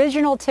the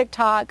original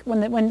TikTok,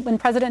 when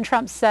President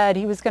Trump said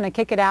he was going to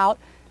kick it out,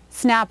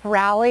 Snap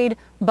rallied.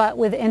 But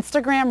with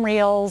Instagram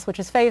Reels, which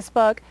is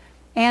Facebook,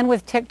 and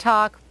with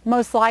TikTok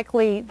most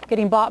likely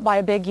getting bought by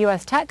a big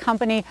U.S. tech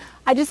company,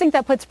 I just think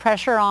that puts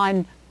pressure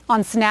on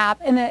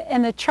Snap,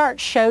 and the chart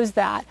shows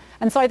that.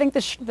 And so I think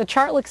the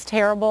chart looks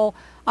terrible.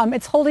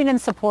 It's holding in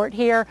support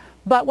here.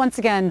 But once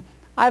again,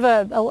 I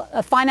have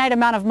a finite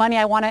amount of money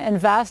I want to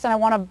invest, and I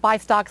want to buy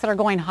stocks that are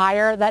going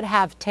higher, that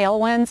have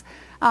tailwinds,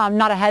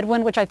 not a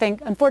headwind, which I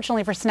think,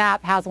 unfortunately for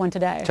Snap, has one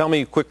today. Tell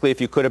me quickly,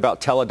 if you could,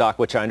 about Teladoc,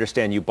 which I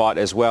understand you bought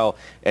as well,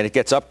 and it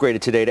gets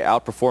upgraded today to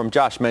outperform.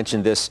 Josh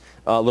mentioned this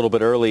a little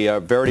bit earlier.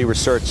 Verity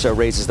Research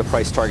raises the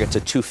price target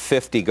to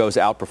 $250, goes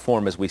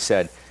outperform, as we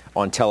said,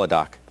 on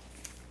Teladoc.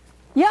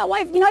 Yeah,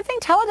 well, I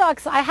think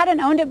Teladoc's, I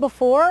hadn't owned it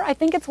before. I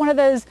think it's one of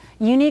those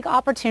unique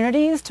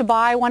opportunities to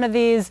buy one of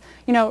these,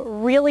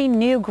 really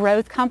new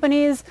growth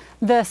companies.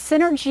 The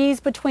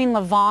synergies between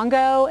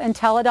Livongo and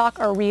Teladoc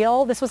are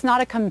real. This was not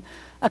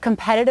a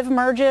competitive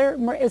merger.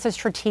 It's a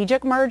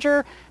strategic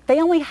merger. They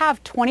only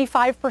have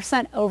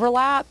 25%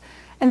 overlap.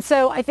 And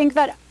so I think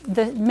that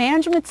the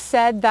management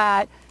said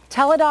that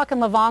Teladoc and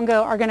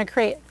Livongo are going to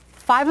create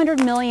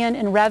 $500 million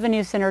in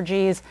revenue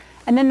synergies.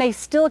 And then they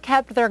still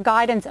kept their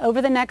guidance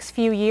over the next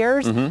few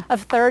years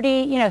of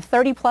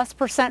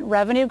 30+%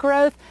 revenue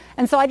growth.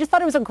 And so I just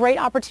thought it was a great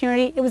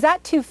opportunity. It was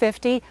at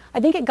 $250.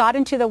 I think it got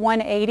into the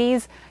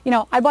 180s.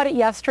 I bought it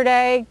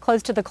yesterday,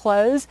 close to the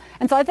close.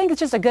 And so I think it's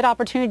just a good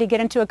opportunity to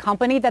get into a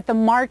company that the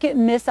market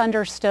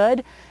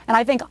misunderstood. And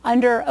I think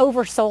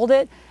oversold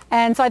it.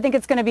 And so I think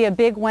it's going to be a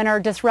big winner,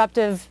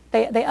 disruptive.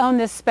 They own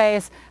this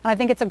space, and I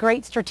think it's a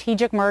great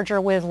strategic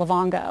merger with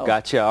Livongo.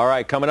 Gotcha. All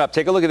right, coming up,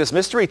 take a look at this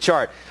mystery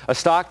chart. A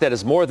stock that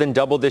has more than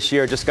doubled this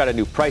year, just got a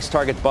new price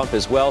target bump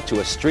as well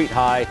to a street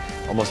high.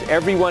 Almost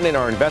everyone in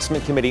our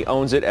investment committee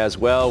owns it as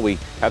well. We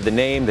have the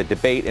name, the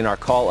debate in our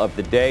call of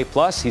the day.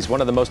 Plus, he's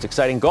one of the most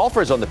exciting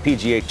golfers on the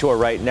PGA Tour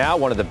right now,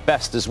 one of the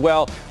best as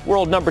well.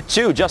 World number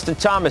 2, Justin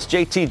Thomas.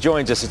 JT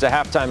joins us. It's a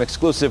halftime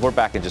exclusive. We're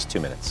back in just 2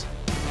 minutes.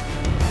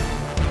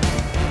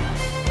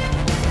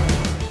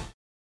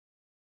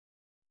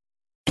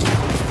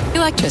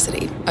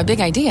 Electricity, a big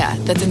idea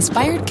that's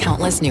inspired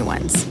countless new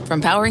ones.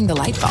 From powering the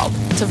light bulb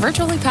to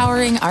virtually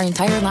powering our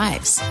entire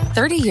lives.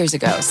 30 years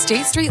ago,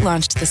 State Street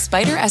launched the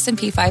Spider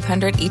S&P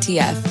 500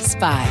 ETF,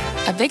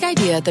 SPY. A big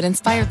idea that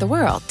inspired the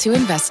world to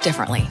invest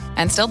differently,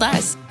 and still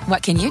does.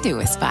 What can you do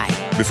with SPY?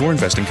 Before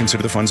investing,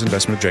 consider the fund's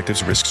investment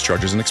objectives, risks,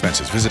 charges, and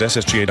expenses. Visit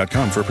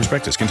ssga.com for a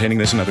prospectus containing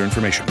this and other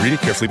information. Read it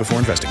carefully before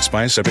investing.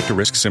 SPY is subject to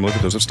risks similar to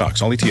those of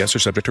stocks. All ETFs are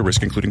subject to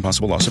risk, including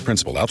possible loss of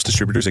principal. Alps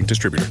Distributors, Inc.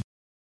 Distributor.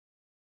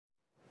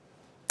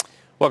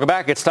 Welcome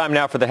back. It's time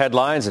now for the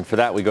headlines, and for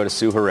that we go to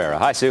Sue Herrera.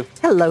 Hi, Sue.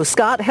 Hello,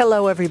 Scott.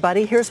 Hello,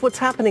 everybody. Here's what's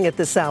happening at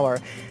this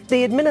hour.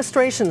 The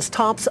administration's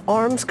top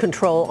arms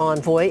control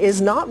envoy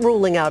is not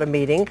ruling out a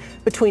meeting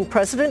between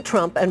President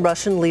Trump and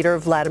Russian leader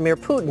Vladimir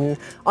Putin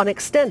on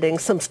extending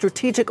some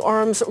strategic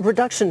arms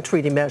reduction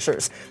treaty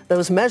measures.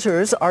 Those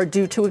measures are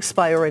due to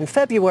expire in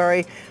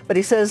February, but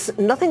he says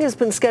nothing has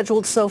been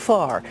scheduled so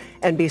far.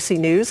 NBC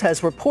News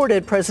has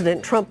reported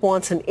President Trump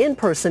wants an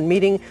in-person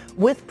meeting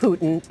with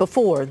Putin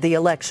before the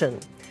election.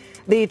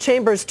 The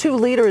chamber's two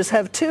leaders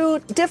have two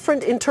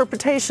different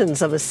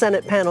interpretations of a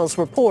Senate panel's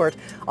report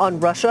on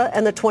Russia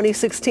and the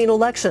 2016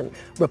 election.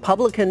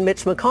 Republican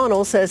Mitch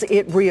McConnell says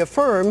it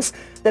reaffirms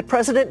that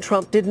President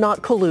Trump did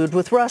not collude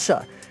with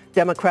Russia.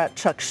 Democrat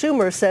Chuck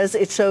Schumer says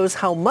it shows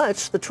how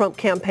much the Trump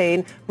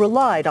campaign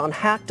relied on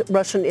hacked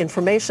Russian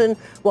information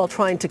while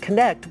trying to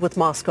connect with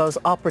Moscow's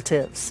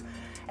operatives.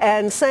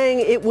 And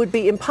saying it would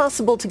be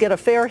impossible to get a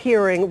fair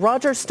hearing,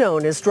 Roger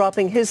Stone is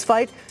dropping his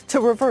fight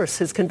to reverse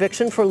his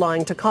conviction for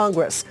lying to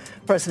Congress.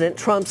 President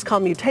Trump's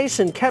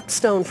commutation kept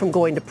Stone from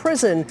going to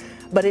prison,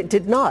 but it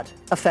did not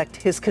affect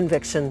his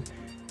conviction.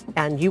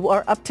 And you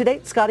are up to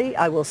date, Scotty.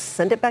 I will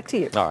send it back to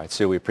you. All right,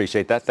 Sue, we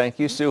appreciate that. Thank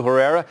you, Sue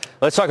Herrera.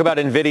 Let's talk about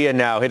NVIDIA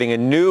now, hitting a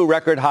new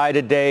record high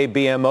today.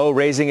 BMO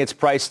raising its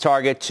price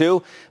target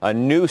to a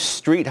new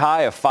street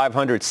high of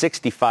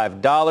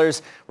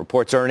 $565.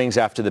 Reports earnings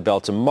after the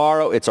bell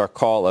tomorrow. It's our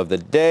call of the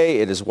day.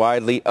 It is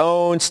widely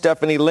owned.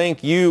 Stephanie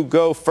Link, you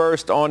go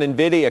first on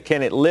NVIDIA.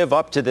 Can it live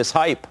up to this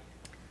hype?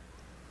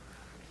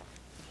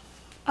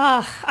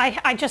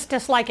 I just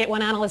dislike it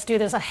when analysts do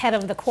this ahead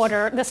of the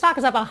quarter. The stock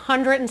is up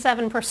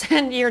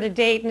 107% year to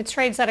date, and it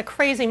trades at a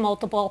crazy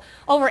multiple,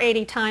 over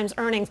 80 times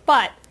earnings.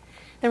 But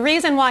the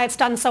reason why it's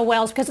done so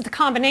well is because it's a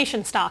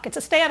combination stock. It's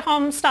a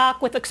stay-at-home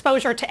stock with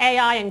exposure to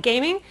AI and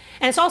gaming,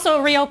 and it's also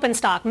a reopened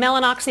stock.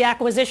 Mellanox, the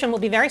acquisition, will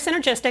be very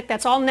synergistic.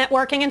 That's all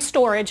networking and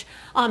storage.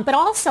 But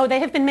also, they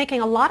have been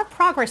making a lot of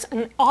progress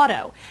in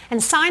auto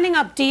and signing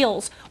up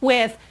deals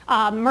with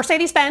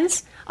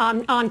Mercedes-Benz,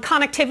 on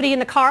connectivity in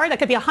the car. That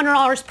could be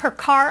 $100 per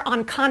car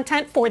on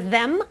content for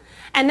them.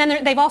 And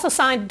then they've also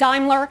signed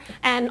Daimler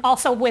and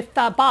also with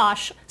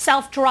Bosch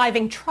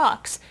self-driving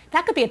trucks.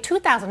 That could be a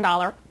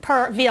 $2,000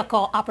 per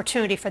vehicle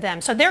opportunity for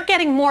them. So they're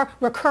getting more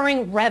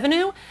recurring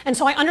revenue. And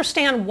so I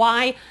understand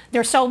why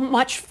there's so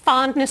much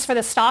fondness for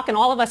the stock and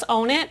all of us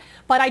own it.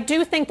 But I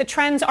do think the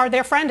trends are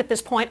their friend at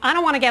this point. I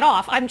don't want to get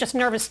off. I'm just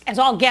nervous as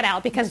all get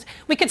out because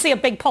we could see a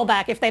big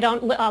pullback if they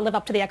don't live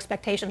up to the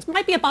expectations.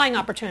 Might be a buying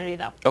opportunity,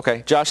 though.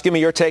 Okay. Josh, give me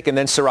your take, and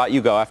then Sarat,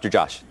 you go after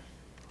Josh.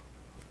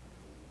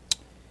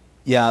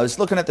 Yeah, I was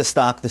looking at the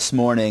stock this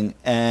morning,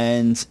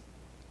 and,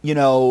 you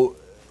know,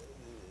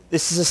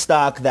 this is a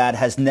stock that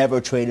has never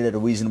traded at a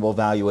reasonable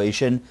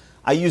valuation.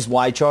 I use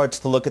Y charts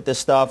to look at this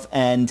stuff,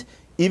 and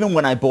even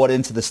when I bought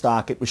into the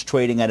stock, it was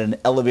trading at an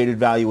elevated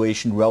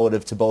valuation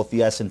relative to both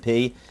the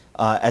S&P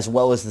as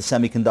well as the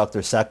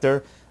semiconductor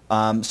sector.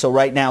 So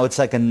right now it's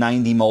like a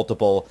 90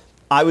 multiple.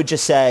 I would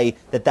just say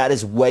that that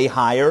is way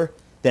higher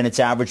than its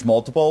average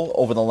multiple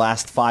over the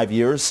last 5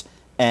 years,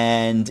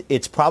 and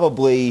it's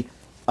probably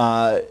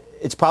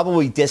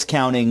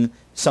discounting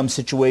some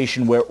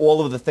situation where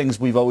all of the things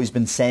we've always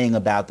been saying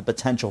about the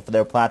potential for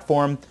their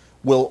platform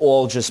will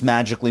all just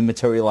magically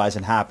materialize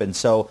and happen.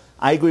 So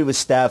I agree with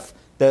Steph.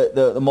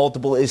 The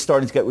multiple is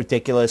starting to get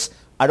ridiculous.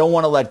 I don't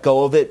want to let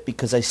go of it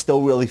because I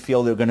still really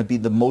feel they're going to be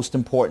the most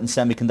important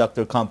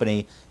semiconductor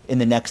company in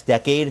the next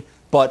decade.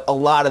 But a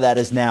lot of that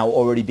is now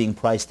already being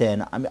priced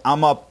in.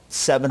 I'm up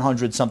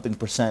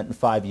 700-something% in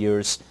 5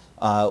 years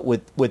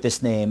with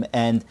this name.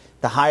 And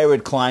the higher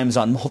it climbs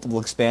on multiple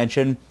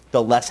expansion,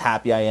 the less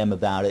happy I am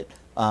about it.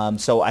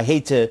 So I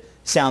hate to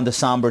sound a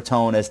somber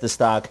tone as the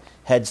stock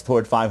heads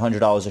toward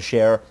 $500 a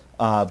share,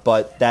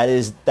 but that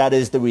is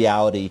the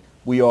reality.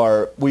 We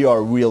are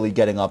really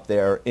getting up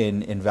there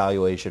in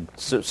valuation.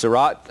 So,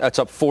 Sarat, that's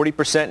up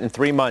 40% in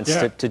 3 months,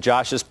 yeah. to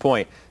Josh's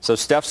point. So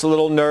Steph's a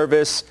little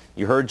nervous.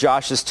 You heard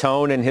Josh's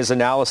tone and his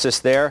analysis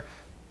there.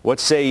 What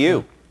say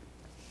you?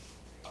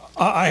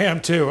 I am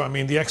too. I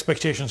mean, the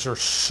expectations are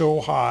so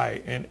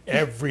high, and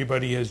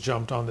everybody has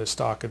jumped on this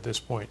stock at this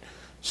point.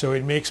 So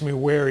it makes me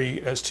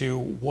wary as to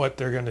what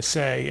they're going to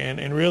say.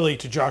 And really,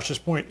 to Josh's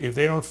point, if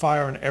they don't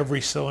fire on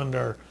every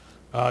cylinder,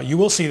 you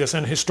will see this.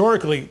 And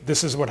historically,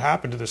 this is what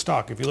happened to the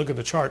stock. If you look at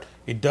the chart,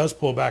 it does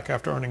pull back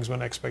after earnings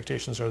when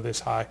expectations are this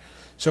high.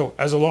 So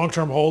as a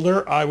long-term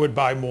holder, I would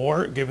buy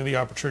more, given the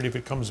opportunity if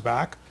it comes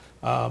back,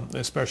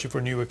 especially for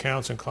new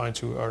accounts and clients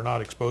who are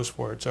not exposed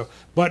for it. So,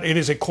 but it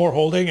is a core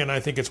holding, and I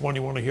think it's one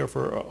you want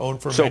to own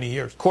for many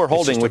years. Core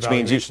holding, which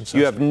means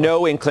you have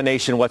no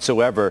inclination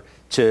whatsoever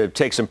to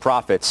take some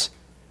profits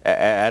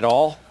at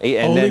all.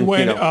 And only then,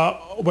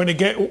 when it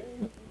get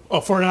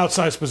for an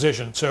outsized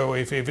position. So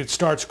if it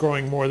starts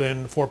growing more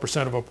than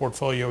 4% of a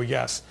portfolio,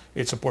 yes,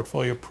 it's a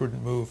portfolio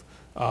prudent move.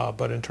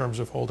 But in terms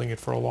of holding it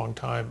for a long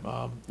time,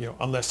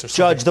 unless there's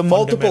Judge, the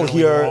multiple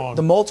here, wrong.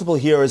 the multiple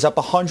here is up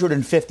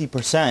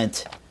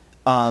 150%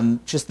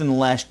 just in the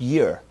last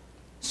year.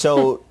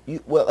 So,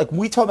 like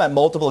we talk about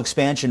multiple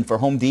expansion for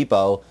Home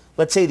Depot.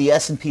 Let's say the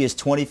S&P is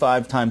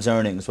 25 times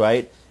earnings,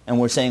 right? And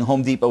we're saying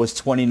Home Depot is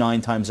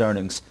 29 times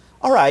earnings.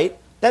 All right,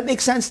 that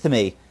makes sense to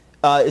me.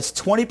 It's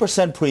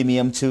 20%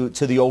 premium to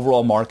the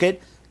overall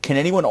market. Can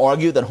anyone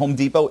argue that Home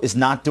Depot is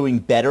not doing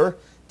better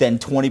than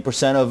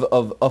 20%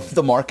 of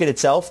the market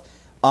itself?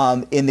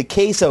 In the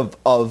case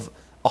of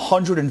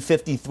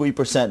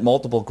 153%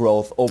 multiple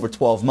growth over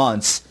 12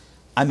 months,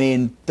 I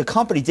mean, the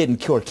company didn't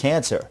cure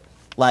cancer.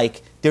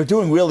 Like, they're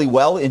doing really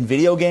well in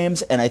video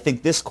games, and I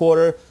think this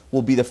quarter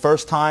will be the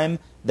first time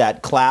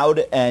that cloud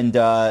and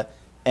data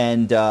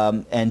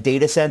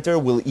center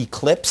will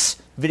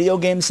eclipse video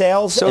game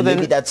sales, so and then,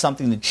 maybe that's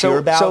something to cheer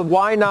about. So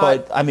why not?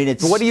 But, I mean,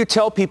 it's... What do you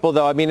tell people,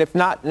 though? I mean, if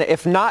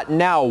not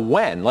now,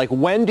 when? Like,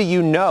 when do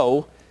you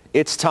know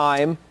it's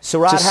time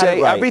to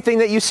say everything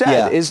that you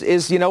said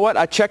is, you know what?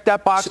 I check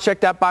that box, check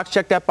that box,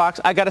 check that box.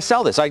 I got to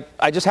sell this.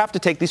 I just have to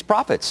take these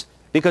profits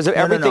because of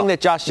everything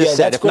that Josh just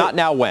said. If not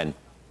now, when?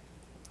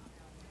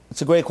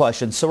 It's a great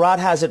question. Surratt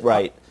has it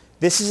right.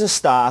 This is a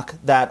stock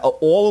that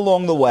all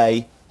along the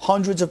way,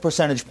 hundreds of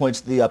percentage points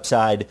to the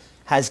upside,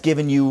 has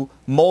given you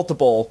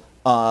multiple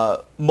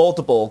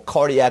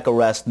cardiac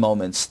arrest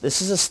moments.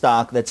 This is a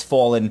stock that's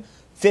fallen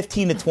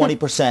 15 to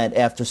 20%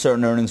 after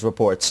certain earnings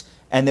reports.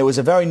 And there was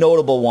a very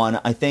notable one,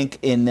 I think,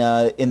 in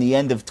the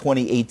end of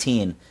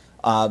 2018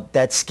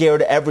 that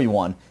scared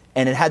everyone.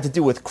 And it had to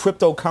do with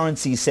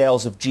cryptocurrency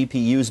sales of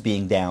GPUs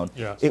being down.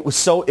 Yes. It was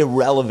so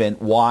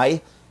irrelevant.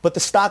 Why? But the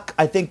stock,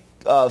 I think,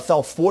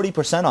 fell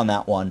 40% on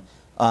that one.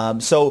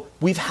 So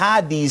we've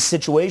had these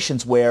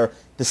situations where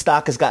the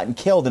stock has gotten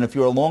killed. And if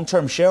you're a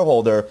long-term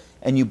shareholder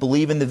and you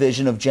believe in the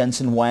vision of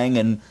Jensen Huang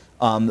and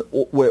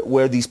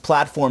where these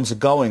platforms are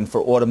going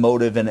for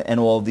automotive and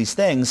all of these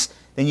things,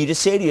 then you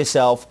just say to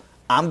yourself,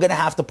 I'm going to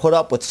have to put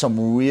up with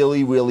some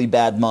really, really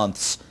bad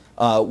months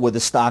with a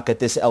stock at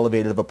this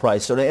elevated of a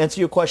price. So to answer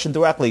your question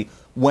directly,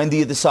 when do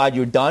you decide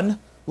you're done?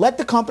 Let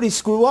the company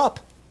screw up.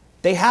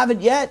 They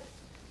haven't yet.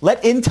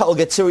 Let Intel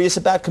get serious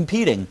about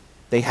competing.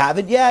 They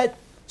haven't yet.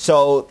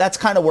 So that's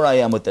kind of where I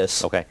am with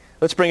this. Okay.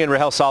 Let's bring in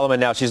Rahel Solomon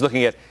now. She's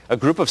looking at a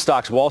group of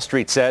stocks Wall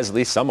Street says, at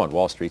least some on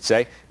Wall Street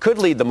say, could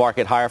lead the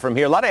market higher from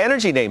here. A lot of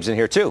energy names in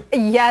here, too.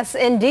 Yes,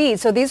 indeed.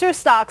 So these are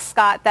stocks,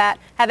 Scott, that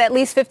have at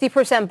least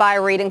 50% buy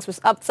ratings with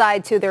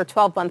upside to their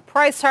 12-month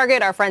price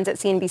target. Our friends at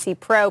CNBC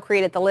Pro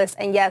created the list.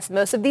 And yes,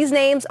 most of these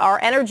names are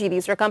energy.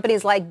 These are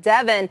companies like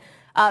Devon,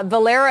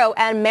 Valero,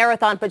 and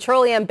Marathon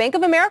Petroleum. Bank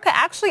of America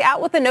actually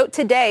out with a note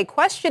today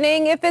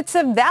questioning if it's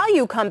a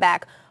value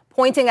comeback,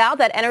 pointing out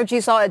that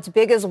energy saw its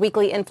biggest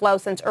weekly inflow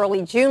since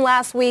early June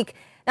last week.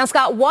 Now,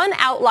 Scott, one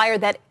outlier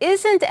that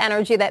isn't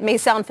energy that may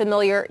sound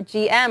familiar,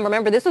 GM.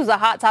 Remember, this was a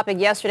hot topic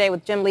yesterday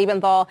with Jim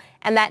Liebenthal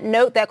and that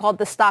note that called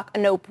the stock a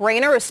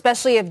no-brainer,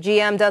 especially if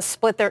GM does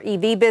split their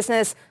EV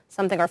business,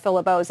 something our Phil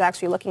LeBeau is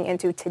actually looking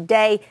into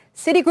today.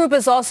 Citigroup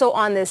is also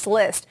on this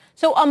list.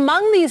 So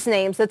among these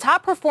names, the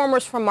top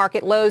performers from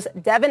market lows,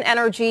 Devon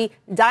Energy,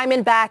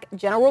 Diamondback,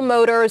 General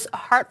Motors,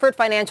 Hartford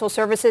Financial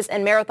Services,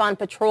 and Marathon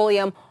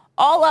Petroleum,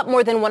 all up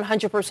more than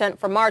 100%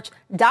 from March.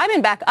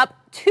 Diamondback up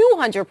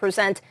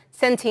 200%.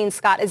 Centene,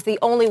 Scott, is the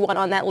only one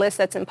on that list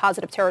that's in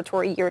positive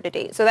territory year to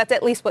date. So that's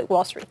at least what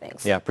Wall Street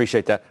thinks. Yeah,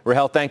 appreciate that.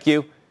 Rahel, thank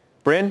you.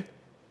 Bryn,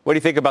 what do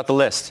you think about the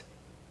list?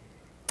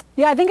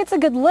 Yeah, I think it's a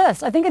good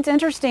list. I think it's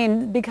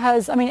interesting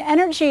because, I mean,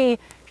 energy,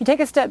 if you take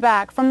a step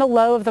back from the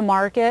low of the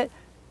market,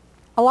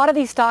 a lot of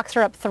these stocks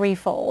are up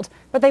threefold,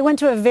 but they went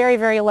to a very,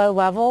 very low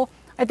level.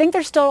 I think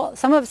there's still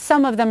some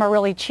of them are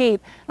really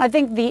cheap. And I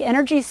think the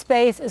energy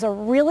space is a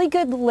really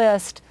good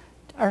list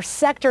or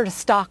sector to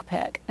stock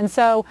pick. And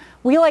so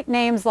we like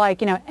names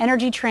like,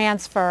 Energy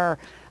Transfer,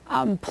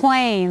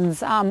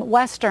 Plains,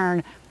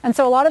 Western. And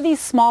so a lot of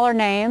these smaller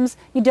names,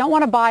 you don't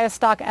want to buy a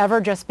stock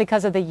ever just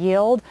because of the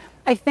yield.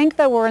 I think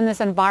that we're in this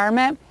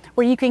environment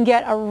where you can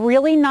get a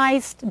really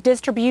nice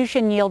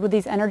distribution yield with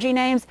these energy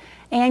names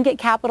and get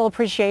capital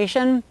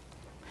appreciation.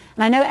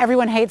 And I know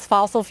everyone hates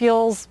fossil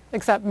fuels,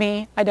 except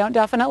me. I don't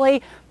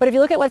definitely. But if you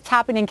look at what's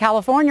happening in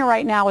California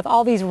right now with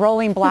all these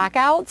rolling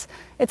blackouts,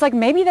 it's like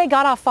maybe they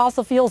got off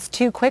fossil fuels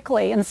too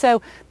quickly. And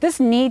so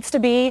this needs to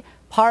be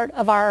part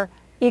of our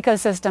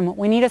ecosystem.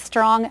 We need a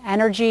strong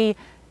energy,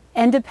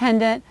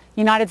 independent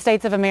United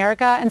States of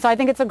America. And so I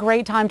think it's a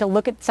great time to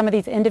look at some of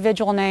these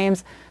individual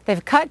names.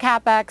 They've cut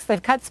CapEx,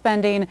 they've cut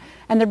spending,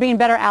 and they're being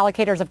better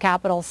allocators of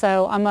capital.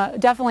 So I'm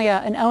definitely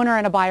an owner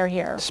and a buyer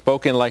here.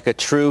 Spoken like a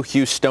true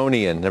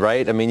Houstonian,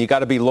 right? I mean, you got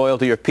to be loyal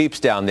to your peeps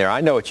down there.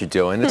 I know what you're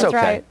doing. It's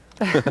okay.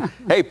 Right.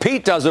 Hey,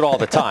 Pete does it all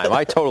the time.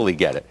 I totally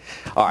get it.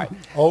 All right.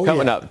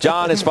 Coming up,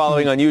 John is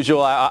following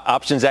unusual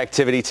options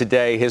activity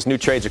today. His new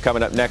trades are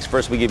coming up next.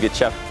 First, we give you a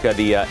check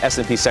the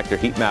S&P sector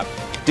heat map.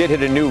 Did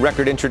hit a new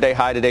record intraday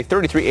high today.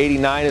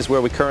 33.89 is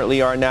where we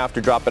currently are now after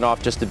dropping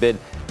off just a bit,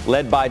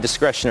 led by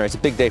discretionary. It's a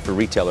big day for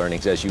retail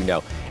earnings, as you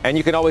know. And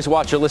you can always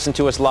watch or listen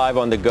to us live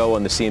on the go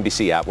on the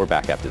CNBC app. We're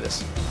back after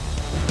this.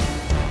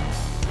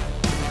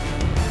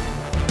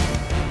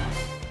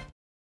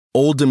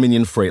 Old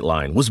Dominion Freight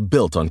Line was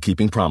built on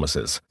keeping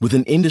promises. With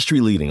an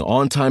industry-leading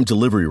on-time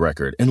delivery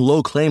record and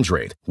low claims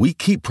rate, we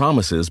keep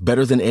promises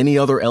better than any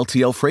other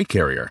LTL freight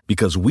carrier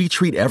because we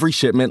treat every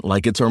shipment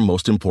like it's our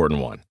most important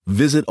one.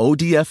 Visit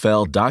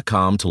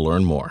odfl.com to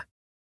learn more.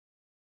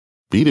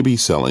 B2B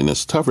selling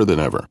is tougher than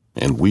ever,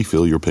 and we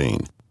feel your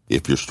pain.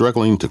 If you're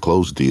struggling to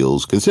close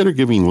deals, consider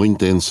giving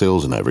LinkedIn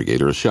Sales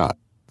Navigator a shot.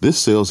 This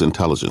sales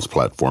intelligence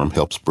platform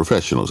helps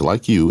professionals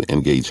like you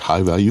engage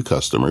high-value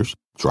customers,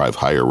 drive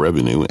higher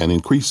revenue, and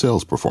increase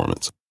sales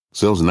performance.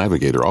 Sales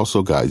Navigator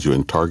also guides you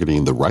in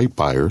targeting the right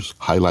buyers,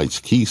 highlights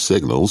key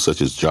signals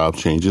such as job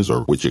changes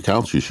or which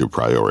accounts you should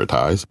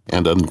prioritize,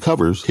 and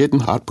uncovers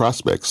hidden hot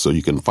prospects so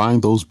you can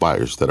find those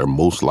buyers that are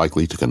most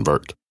likely to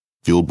convert.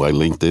 Fueled by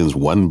LinkedIn's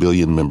 1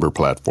 billion member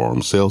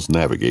platform, Sales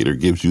Navigator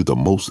gives you the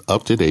most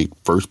up-to-date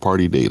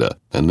first-party data,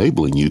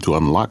 enabling you to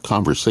unlock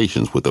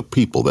conversations with the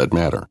people that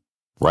matter.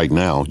 Right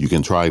now, you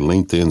can try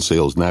LinkedIn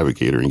Sales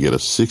Navigator and get a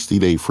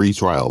 60-day free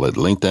trial at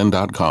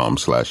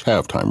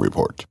linkedin.com/halftime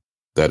report.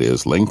 That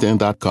is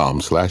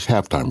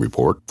linkedin.com/halftime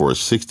report for a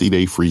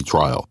 60-day free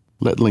trial.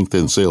 Let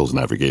LinkedIn Sales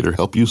Navigator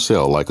help you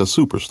sell like a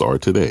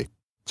superstar today.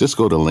 Just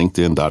go to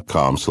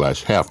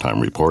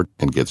linkedin.com/halftime report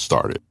and get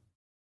started.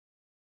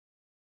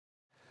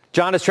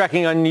 John is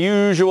tracking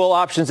unusual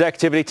options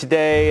activity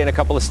today in a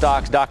couple of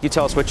stocks. Doc, you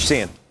tell us what you're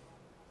seeing.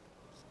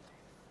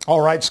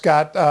 All right,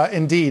 Scott.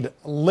 Indeed,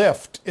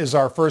 Lyft is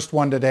our first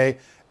one today.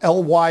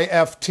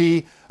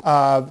 LYFT,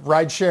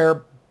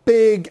 rideshare,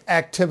 big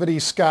activity,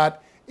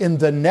 Scott. In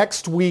the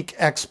next week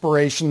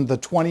expiration, the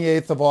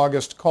 28th of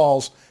August,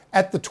 calls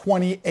at the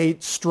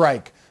 28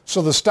 strike.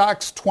 So the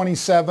stock's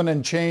 27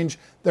 and change.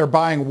 They're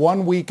buying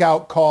 1 week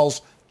out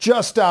calls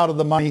just out of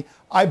the money.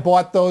 I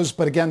bought those,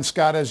 but again,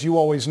 Scott, as you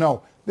always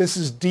know, this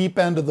is deep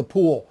end of the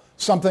pool.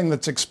 Something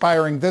that's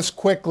expiring this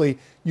quickly,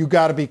 you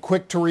got to be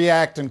quick to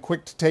react and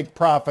quick to take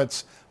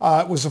profits.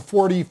 It was a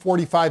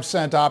 45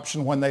 cent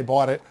option when they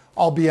bought it.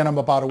 I'll be in them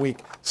about a week.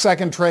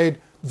 Second trade,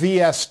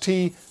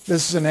 VST.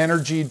 This is an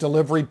energy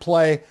delivery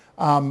play.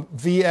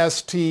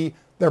 VST,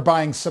 they're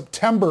buying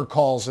September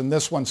calls in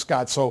this one,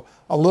 Scott, so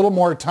a little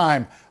more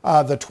time.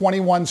 The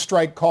 21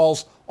 strike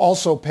calls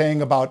also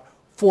paying about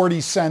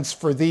 40 cents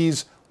for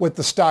these, with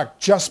the stock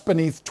just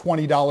beneath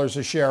 $20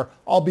 a share.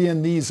 I'll be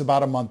in these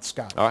about a month,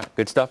 Scott. All right,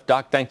 good stuff.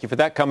 Doc, thank you for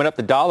that. Coming up,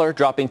 the dollar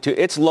dropping to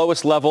its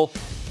lowest level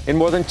in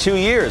more than 2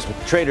 years. What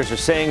the traders are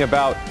saying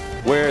about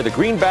where the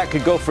greenback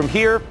could go from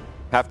here.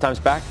 Halftime's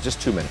back, just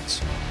 2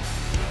 minutes.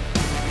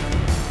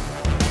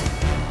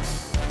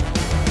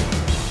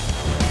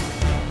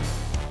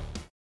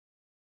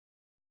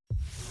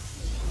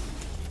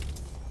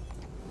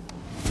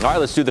 All right,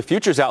 let's do the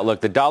futures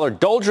outlook. The dollar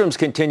doldrums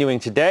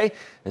continuing today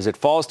as it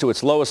falls to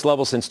its lowest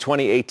level since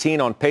 2018,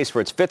 on pace for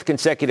its fifth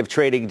consecutive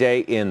trading day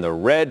in the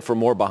red. For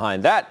more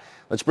behind that,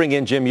 let's bring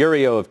in Jim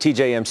Urio of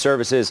TJM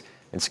Services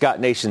and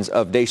Scott Nations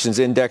of Nations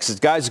Indexes.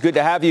 Guys, good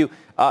to have you.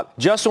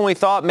 Just when we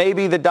thought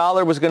maybe the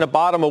dollar was going to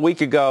bottom a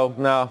week ago,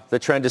 no, the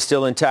trend is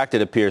still intact,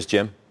 it appears,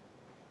 Jim.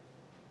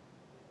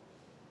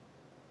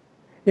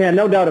 Yeah,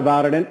 no doubt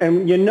about it.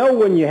 And you know,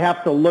 when you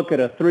have to look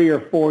at a 3 or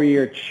 4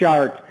 year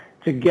chart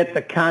to get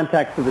the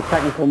context of the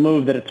technical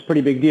move, that it's a pretty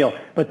big deal.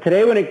 But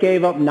today when it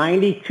gave up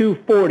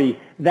 92.40,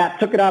 that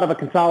took it out of a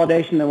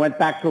consolidation that went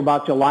back to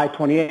about July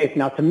 28th.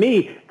 Now, to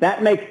me,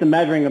 that makes the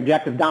measuring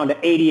objective down to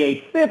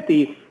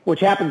 88.50, which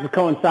happens to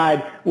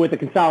coincide with the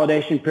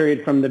consolidation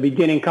period from the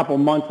beginning couple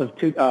months of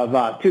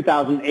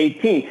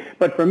 2018.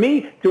 But for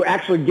me to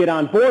actually get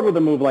on board with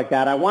a move like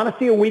that, I want to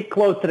see a weak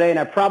close today, and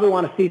I probably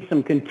want to see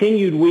some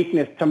continued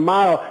weakness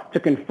tomorrow to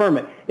confirm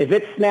it. If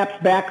it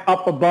snaps back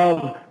up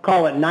above,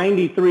 call it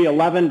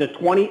 93.11 to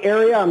 20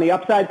 area on the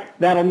upside,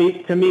 that'll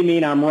to me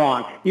mean I'm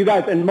wrong. You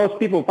guys, and most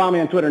people who follow me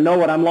on Twitter, know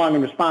what I'm long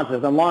in response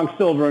is. I'm long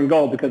silver and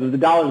gold, because if the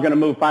dollar's going to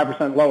move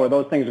 5% lower,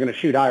 those things are going to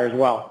shoot higher as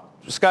well.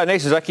 Scott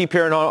Nations, I keep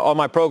hearing on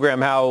my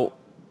program how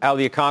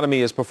the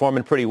economy is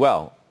performing pretty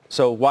well.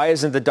 So why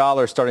isn't the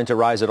dollar starting to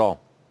rise at all?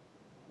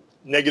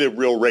 Negative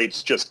real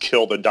rates just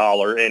kill the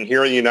dollar. And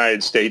here in the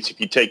United States,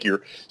 if you take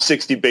your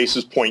 60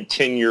 basis point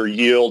 10-year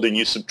yield and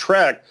you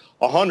subtract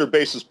 100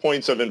 basis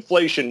points of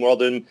inflation, well,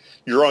 then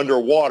you're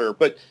underwater.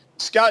 But,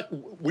 Scott,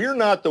 we're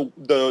not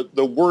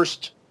the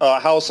worst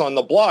house on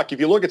the block.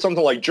 If you look at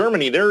something like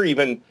Germany, they're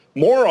even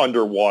more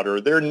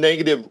underwater. Their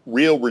negative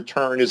real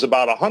return is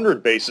about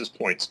 100 basis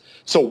points.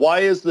 So why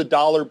is the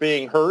dollar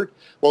being hurt?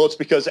 Well, it's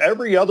because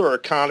every other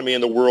economy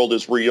in the world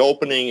is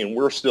reopening and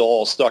we're still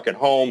all stuck at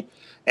home.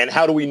 And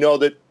how do we know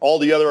that all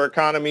the other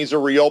economies are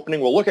reopening?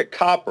 Well, look at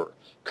copper.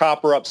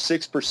 Copper up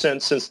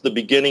 6% since the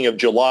beginning of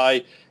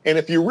July. And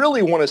if you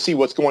really want to see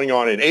what's going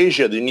on in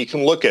Asia, then you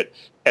can look at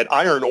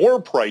iron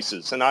ore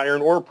prices. And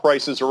iron ore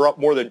prices are up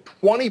more than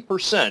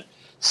 20%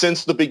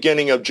 since the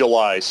beginning of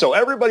July. So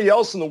everybody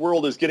else in the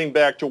world is getting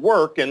back to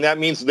work, and that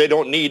means they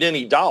don't need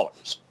any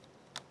dollars.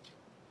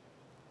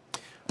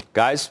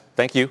 Guys,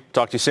 thank you.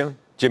 Talk to you soon.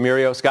 Jim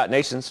Urio, Scott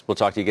Nations. We'll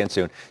talk to you again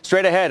soon.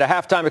 Straight ahead, a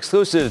halftime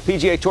exclusive.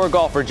 PGA Tour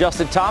golfer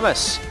Justin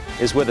Thomas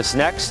is with us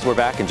next. We're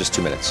back in just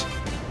 2 minutes.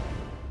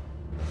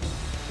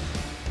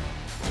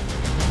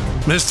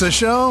 Missed the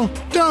show?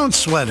 Don't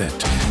sweat it.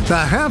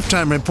 The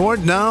Halftime Report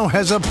now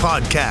has a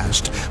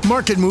podcast.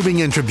 Market-moving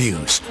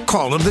interviews,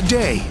 call of the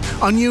day,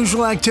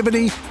 unusual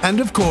activity,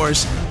 and, of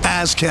course,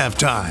 Ask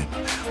Halftime.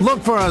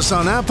 Look for us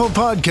on Apple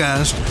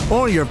Podcast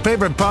or your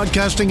favorite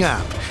podcasting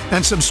app.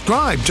 and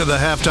subscribe to the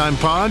Halftime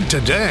Pod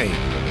today.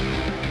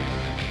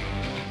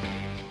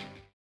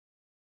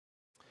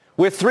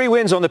 With 3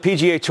 wins on the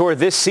PGA Tour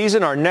this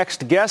season, our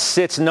next guest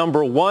sits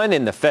number 1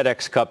 in the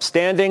FedEx Cup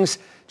standings.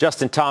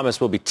 Justin Thomas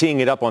will be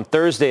teeing it up on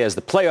Thursday as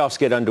the playoffs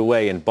get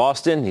underway in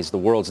Boston. He's the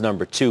world's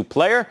number 2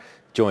 player.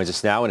 Joins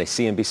us now in a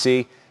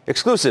CNBC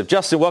exclusive.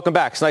 Justin, welcome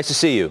back. It's nice to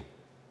see you.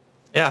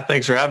 Yeah,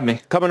 thanks for having me.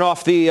 Coming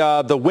off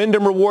the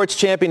Wyndham Rewards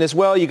champion as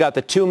well. You got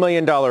the $2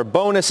 million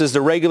bonus as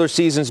the regular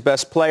season's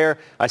best player.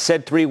 I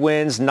said 3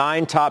 wins,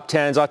 9 top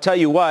 10s. I'll tell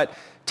you what,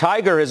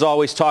 Tiger has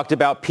always talked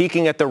about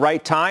peaking at the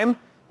right time.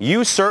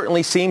 You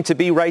certainly seem to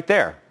be right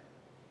there.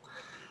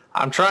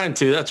 I'm trying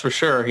to, that's for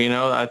sure. You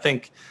know, I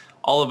think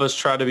all of us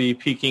try to be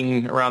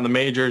peaking around the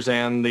majors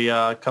and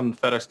the come the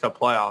FedEx Cup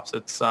playoffs.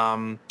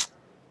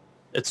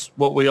 It's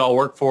what we all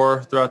work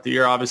for throughout the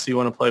year. Obviously, you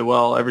want to play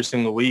well every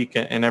single week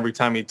and every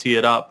time you tee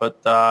it up.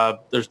 But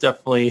there's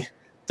definitely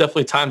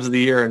times of the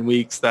year and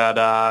weeks that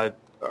are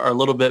a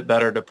little bit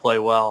better to play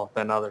well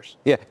than others.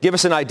 Yeah, give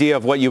us an idea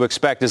of what you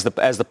expect as the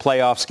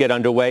playoffs get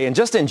underway, and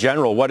just in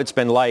general, what it's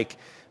been like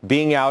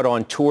being out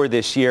on tour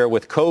this year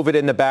with COVID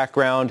in the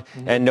background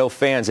and no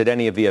fans at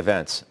any of the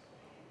events.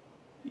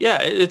 Yeah,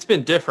 it's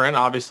been different,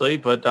 obviously,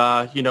 but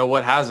you know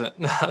what hasn't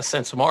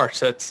since March.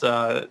 That's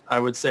I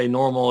would say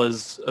normal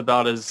is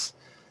about as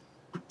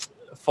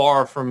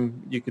far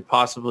from you could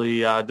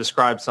possibly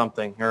describe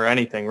something or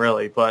anything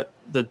really. But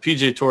the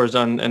PGA Tour has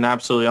done an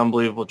absolutely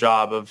unbelievable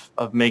job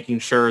of making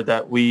sure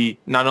that we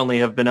not only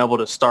have been able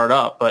to start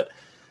up, but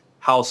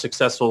how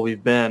successful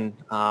we've been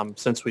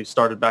since we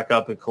started back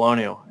up in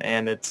Colonial.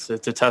 And it's a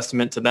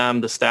testament to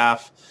them, the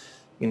staff,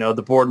 you know,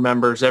 the board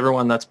members,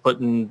 everyone that's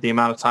putting the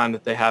amount of time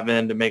that they have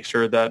in to make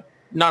sure that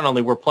not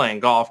only we're playing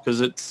golf, because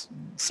it's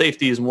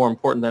safety is more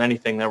important than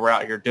anything that we're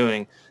out here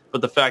doing, but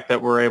the fact that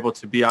we're able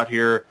to be out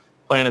here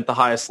playing at the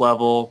highest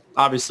level.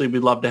 Obviously, we'd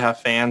love to have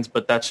fans,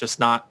 but that's just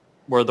not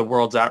where the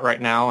world's at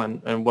right now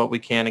and what we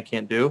can and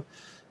can't do.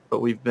 But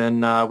we've been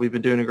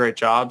doing a great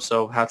job,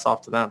 so hats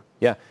off to them.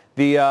 Yeah.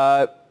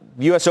 The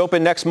U.S.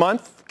 Open next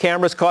month,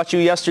 cameras caught you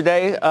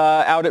yesterday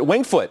out at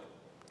Winged Foot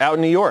out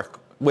in New York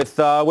with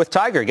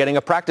Tiger getting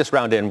a practice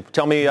round in.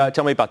 Tell me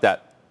about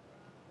that.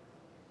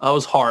 It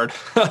was hard.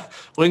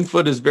 Winged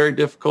Foot is very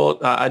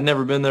difficult. I'd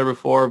never been there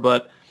before,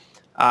 but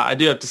I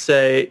do have to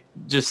say,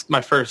 just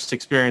my first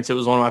experience, it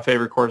was one of my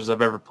favorite courses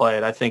I've ever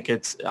played.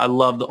 I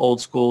love the old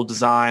school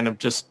design of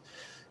just,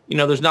 you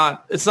know, it's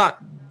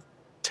not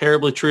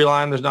terribly tree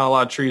lined. There's not a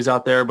lot of trees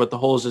out there, but the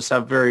holes just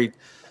have very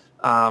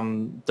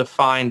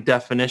defined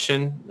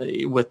definition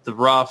with the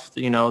rough,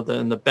 you know,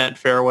 the bent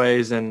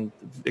fairways and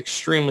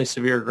extremely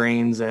severe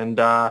greens. And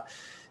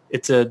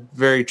it's a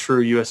very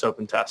true U.S.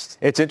 Open test.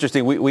 It's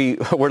interesting.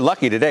 We're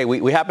lucky today.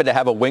 We happen to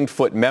have a Winged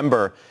Foot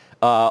member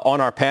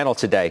on our panel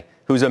today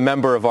who's a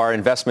member of our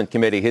investment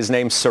committee. His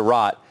name's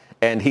Sarat,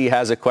 and he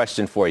has a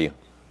question for you.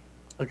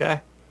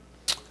 Okay.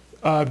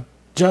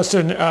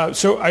 Justin,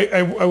 so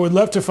I would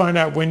love to find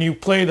out, when you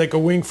play like a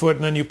Winged Foot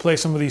and then you play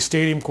some of these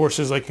stadium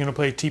courses like you're going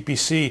to play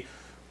TPC,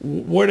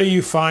 what are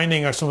you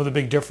finding are some of the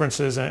big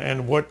differences,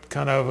 and what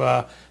kind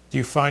of do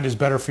you find is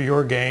better for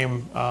your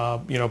game,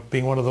 you know,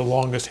 being one of the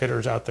longest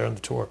hitters out there on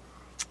the tour?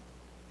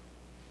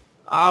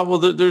 Well,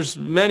 there's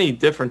many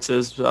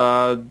differences.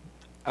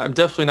 I'm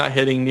definitely not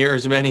hitting near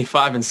as many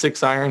 5 and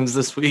 6 irons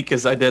this week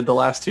as I did the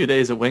last 2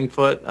 days at Winged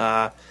Foot.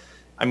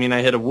 I mean,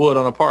 I hit a wood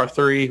on a par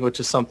 3, which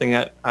is something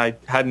that I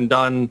hadn't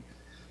done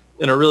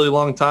in a really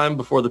long time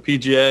before the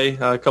PGA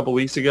a couple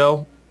weeks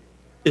ago.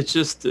 It's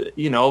just,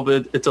 you know,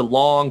 but it's a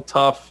long,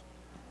 tough,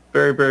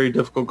 very, very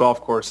difficult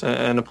golf course.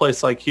 And a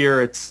place like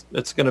here, it's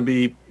going to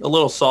be a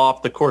little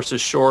soft. The course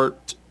is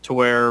short to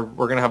where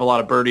we're going to have a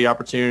lot of birdie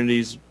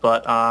opportunities.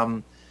 But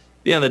at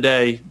the end of the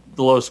day,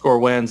 the low score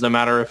wins, no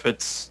matter if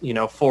it's, you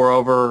know, 4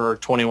 over or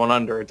 21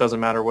 under. It doesn't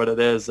matter what it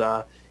is.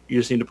 You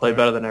just need to play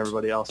better than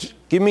everybody else.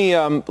 Give me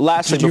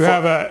lastly. Did you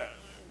have a?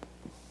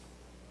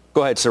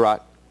 Go ahead,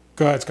 Sarat.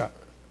 Go ahead, Scott.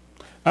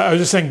 I was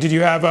just saying, did you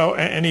have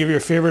any of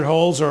your favorite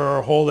holes, or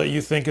a hole that you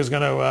think is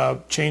going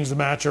to change the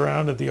match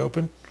around at the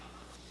Open?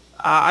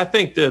 I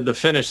think the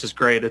finish is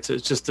great. It's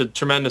just a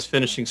tremendous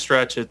finishing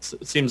stretch. It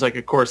seems like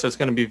a course that's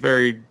going to be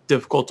very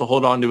difficult to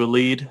hold on to a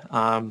lead.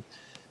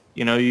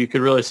 You know, you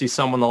could really see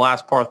someone, the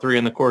last par 3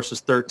 in the course is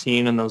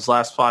 13, and those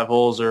last 5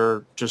 holes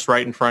are just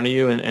right in front of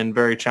you and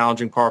very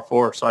challenging par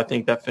 4. So I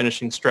think that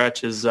finishing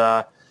stretch is,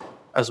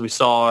 as we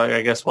saw,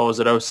 I guess, what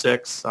was it,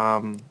 06?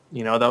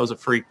 You know, that was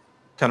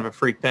kind of a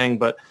freak thing,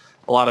 but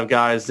a lot of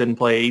guys didn't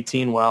play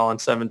 18 well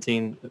and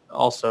 17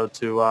 also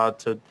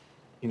to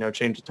you know,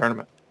 change the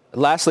tournament.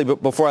 Lastly,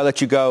 but before I let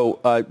you go,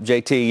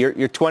 JT,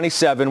 you're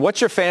 27.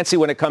 What's your fancy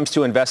when it comes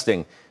to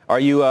investing? Are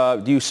you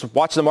do you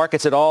watch the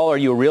markets at all? Are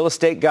you a real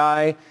estate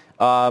guy?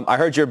 I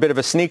heard you're a bit of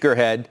a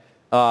sneakerhead.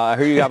 I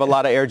heard you have a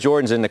lot of Air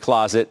Jordans in the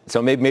closet,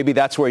 so maybe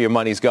that's where your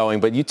money's going.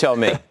 But you tell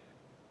me.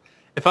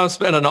 If I'm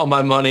spending all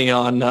my money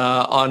on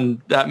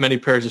that many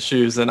pairs of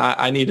shoes, then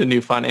I need a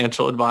new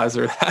financial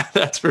advisor.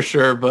 That's for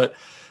sure. But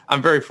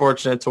I'm very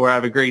fortunate to where I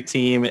have a great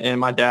team, and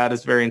my dad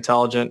is very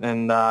intelligent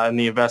and in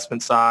the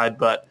investment side.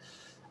 But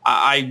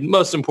I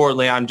most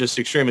importantly, I'm just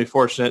extremely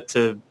fortunate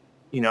to,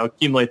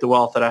 accumulate the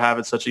wealth that I have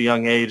at such a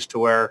young age to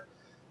where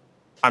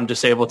I'm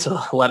just able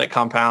to let it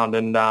compound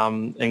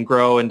and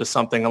grow into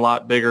something a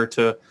lot bigger.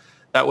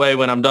 That way,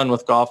 when I'm done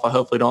with golf, I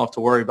hopefully don't have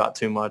to worry about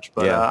too much.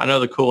 But I know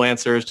the cool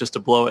answer is just to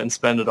blow it and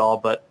spend it all.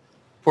 But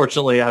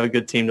fortunately, I have a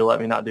good team to let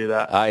me not do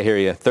that. I hear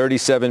you.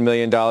 $37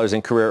 million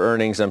in career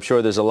earnings. I'm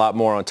sure there's a lot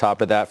more on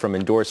top of that from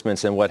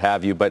endorsements and what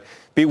have you. But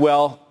be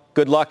well.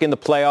 Good luck in the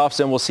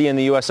playoffs, and we'll see you in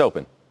the U.S.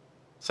 Open.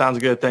 Sounds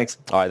good. Thanks.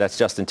 All right, that's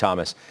Justin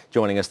Thomas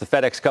joining us. The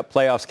FedEx Cup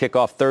playoffs kick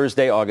off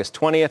Thursday, August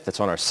 20th. It's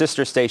on our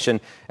sister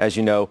station, as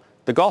you know,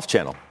 the Golf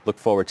Channel. Look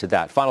forward to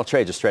that. Final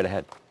trades are straight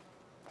ahead.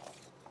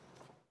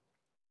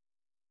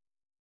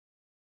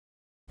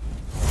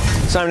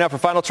 It's time now for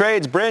final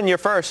trades. Bryn, you're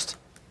first.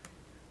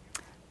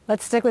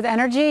 Let's stick with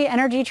energy.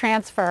 Energy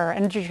Transfer.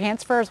 Energy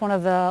Transfer is one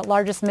of the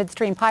largest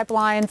midstream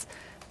pipelines.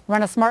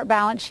 Run a smart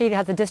balance sheet. It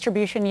has a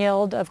distribution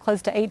yield of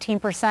close to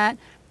 18%. You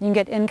can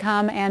get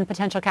income and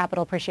potential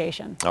capital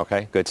appreciation.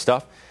 Okay, good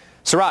stuff.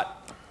 Surat.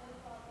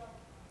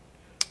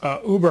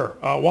 Uber,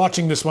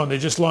 watching this one, they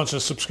just launched a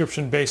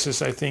subscription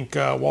basis. I think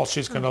Wall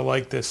Street's going to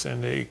like this,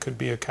 and it could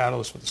be a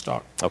catalyst for the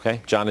stock.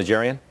 Okay, John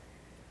Najarian.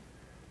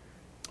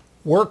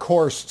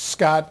 Workhorse,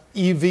 Scott,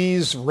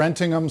 EVs,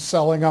 renting them,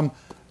 selling them,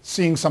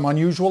 seeing some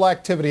unusual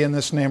activity in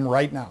this name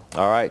right now.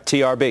 All right,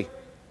 TRB.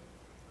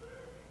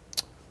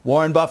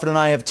 Warren Buffett and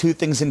I have two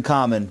things in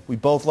common. We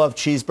both love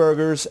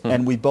cheeseburgers,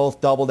 and we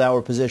both doubled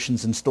our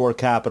positions in store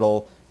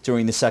capital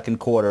during the second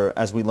quarter,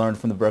 as we learned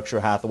from the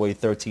Berkshire Hathaway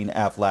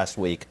 13F last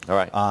week. All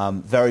right.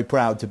 Very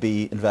proud to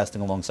be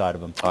investing alongside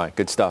of him. All right,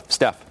 good stuff.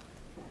 Steph.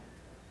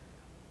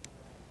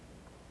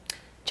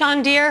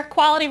 John Deere,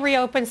 quality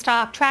reopened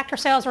stock. Tractor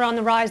sales are on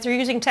the rise. They're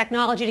using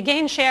technology to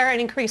gain share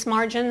and increase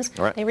margins.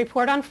 All right. They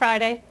report on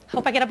Friday.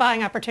 Hope I get a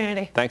buying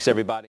opportunity. Thanks,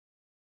 everybody.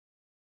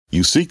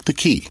 You seek the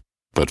key,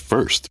 but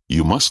first,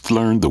 you must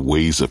learn the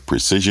ways of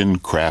precision,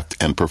 craft,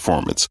 and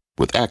performance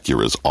with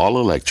Acura's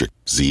all-electric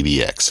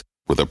ZDX.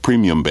 With a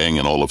premium Bang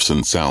 &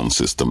 Olufsen sound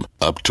system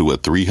up to a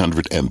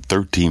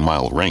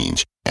 313-mile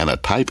range and a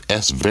Type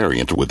S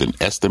variant with an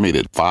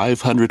estimated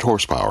 500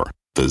 horsepower,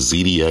 the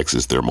ZDX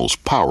is their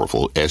most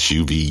powerful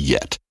SUV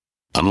yet.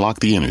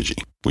 Unlock the energy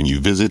when you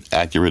visit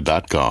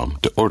Acura.com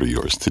to order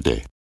yours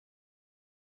today.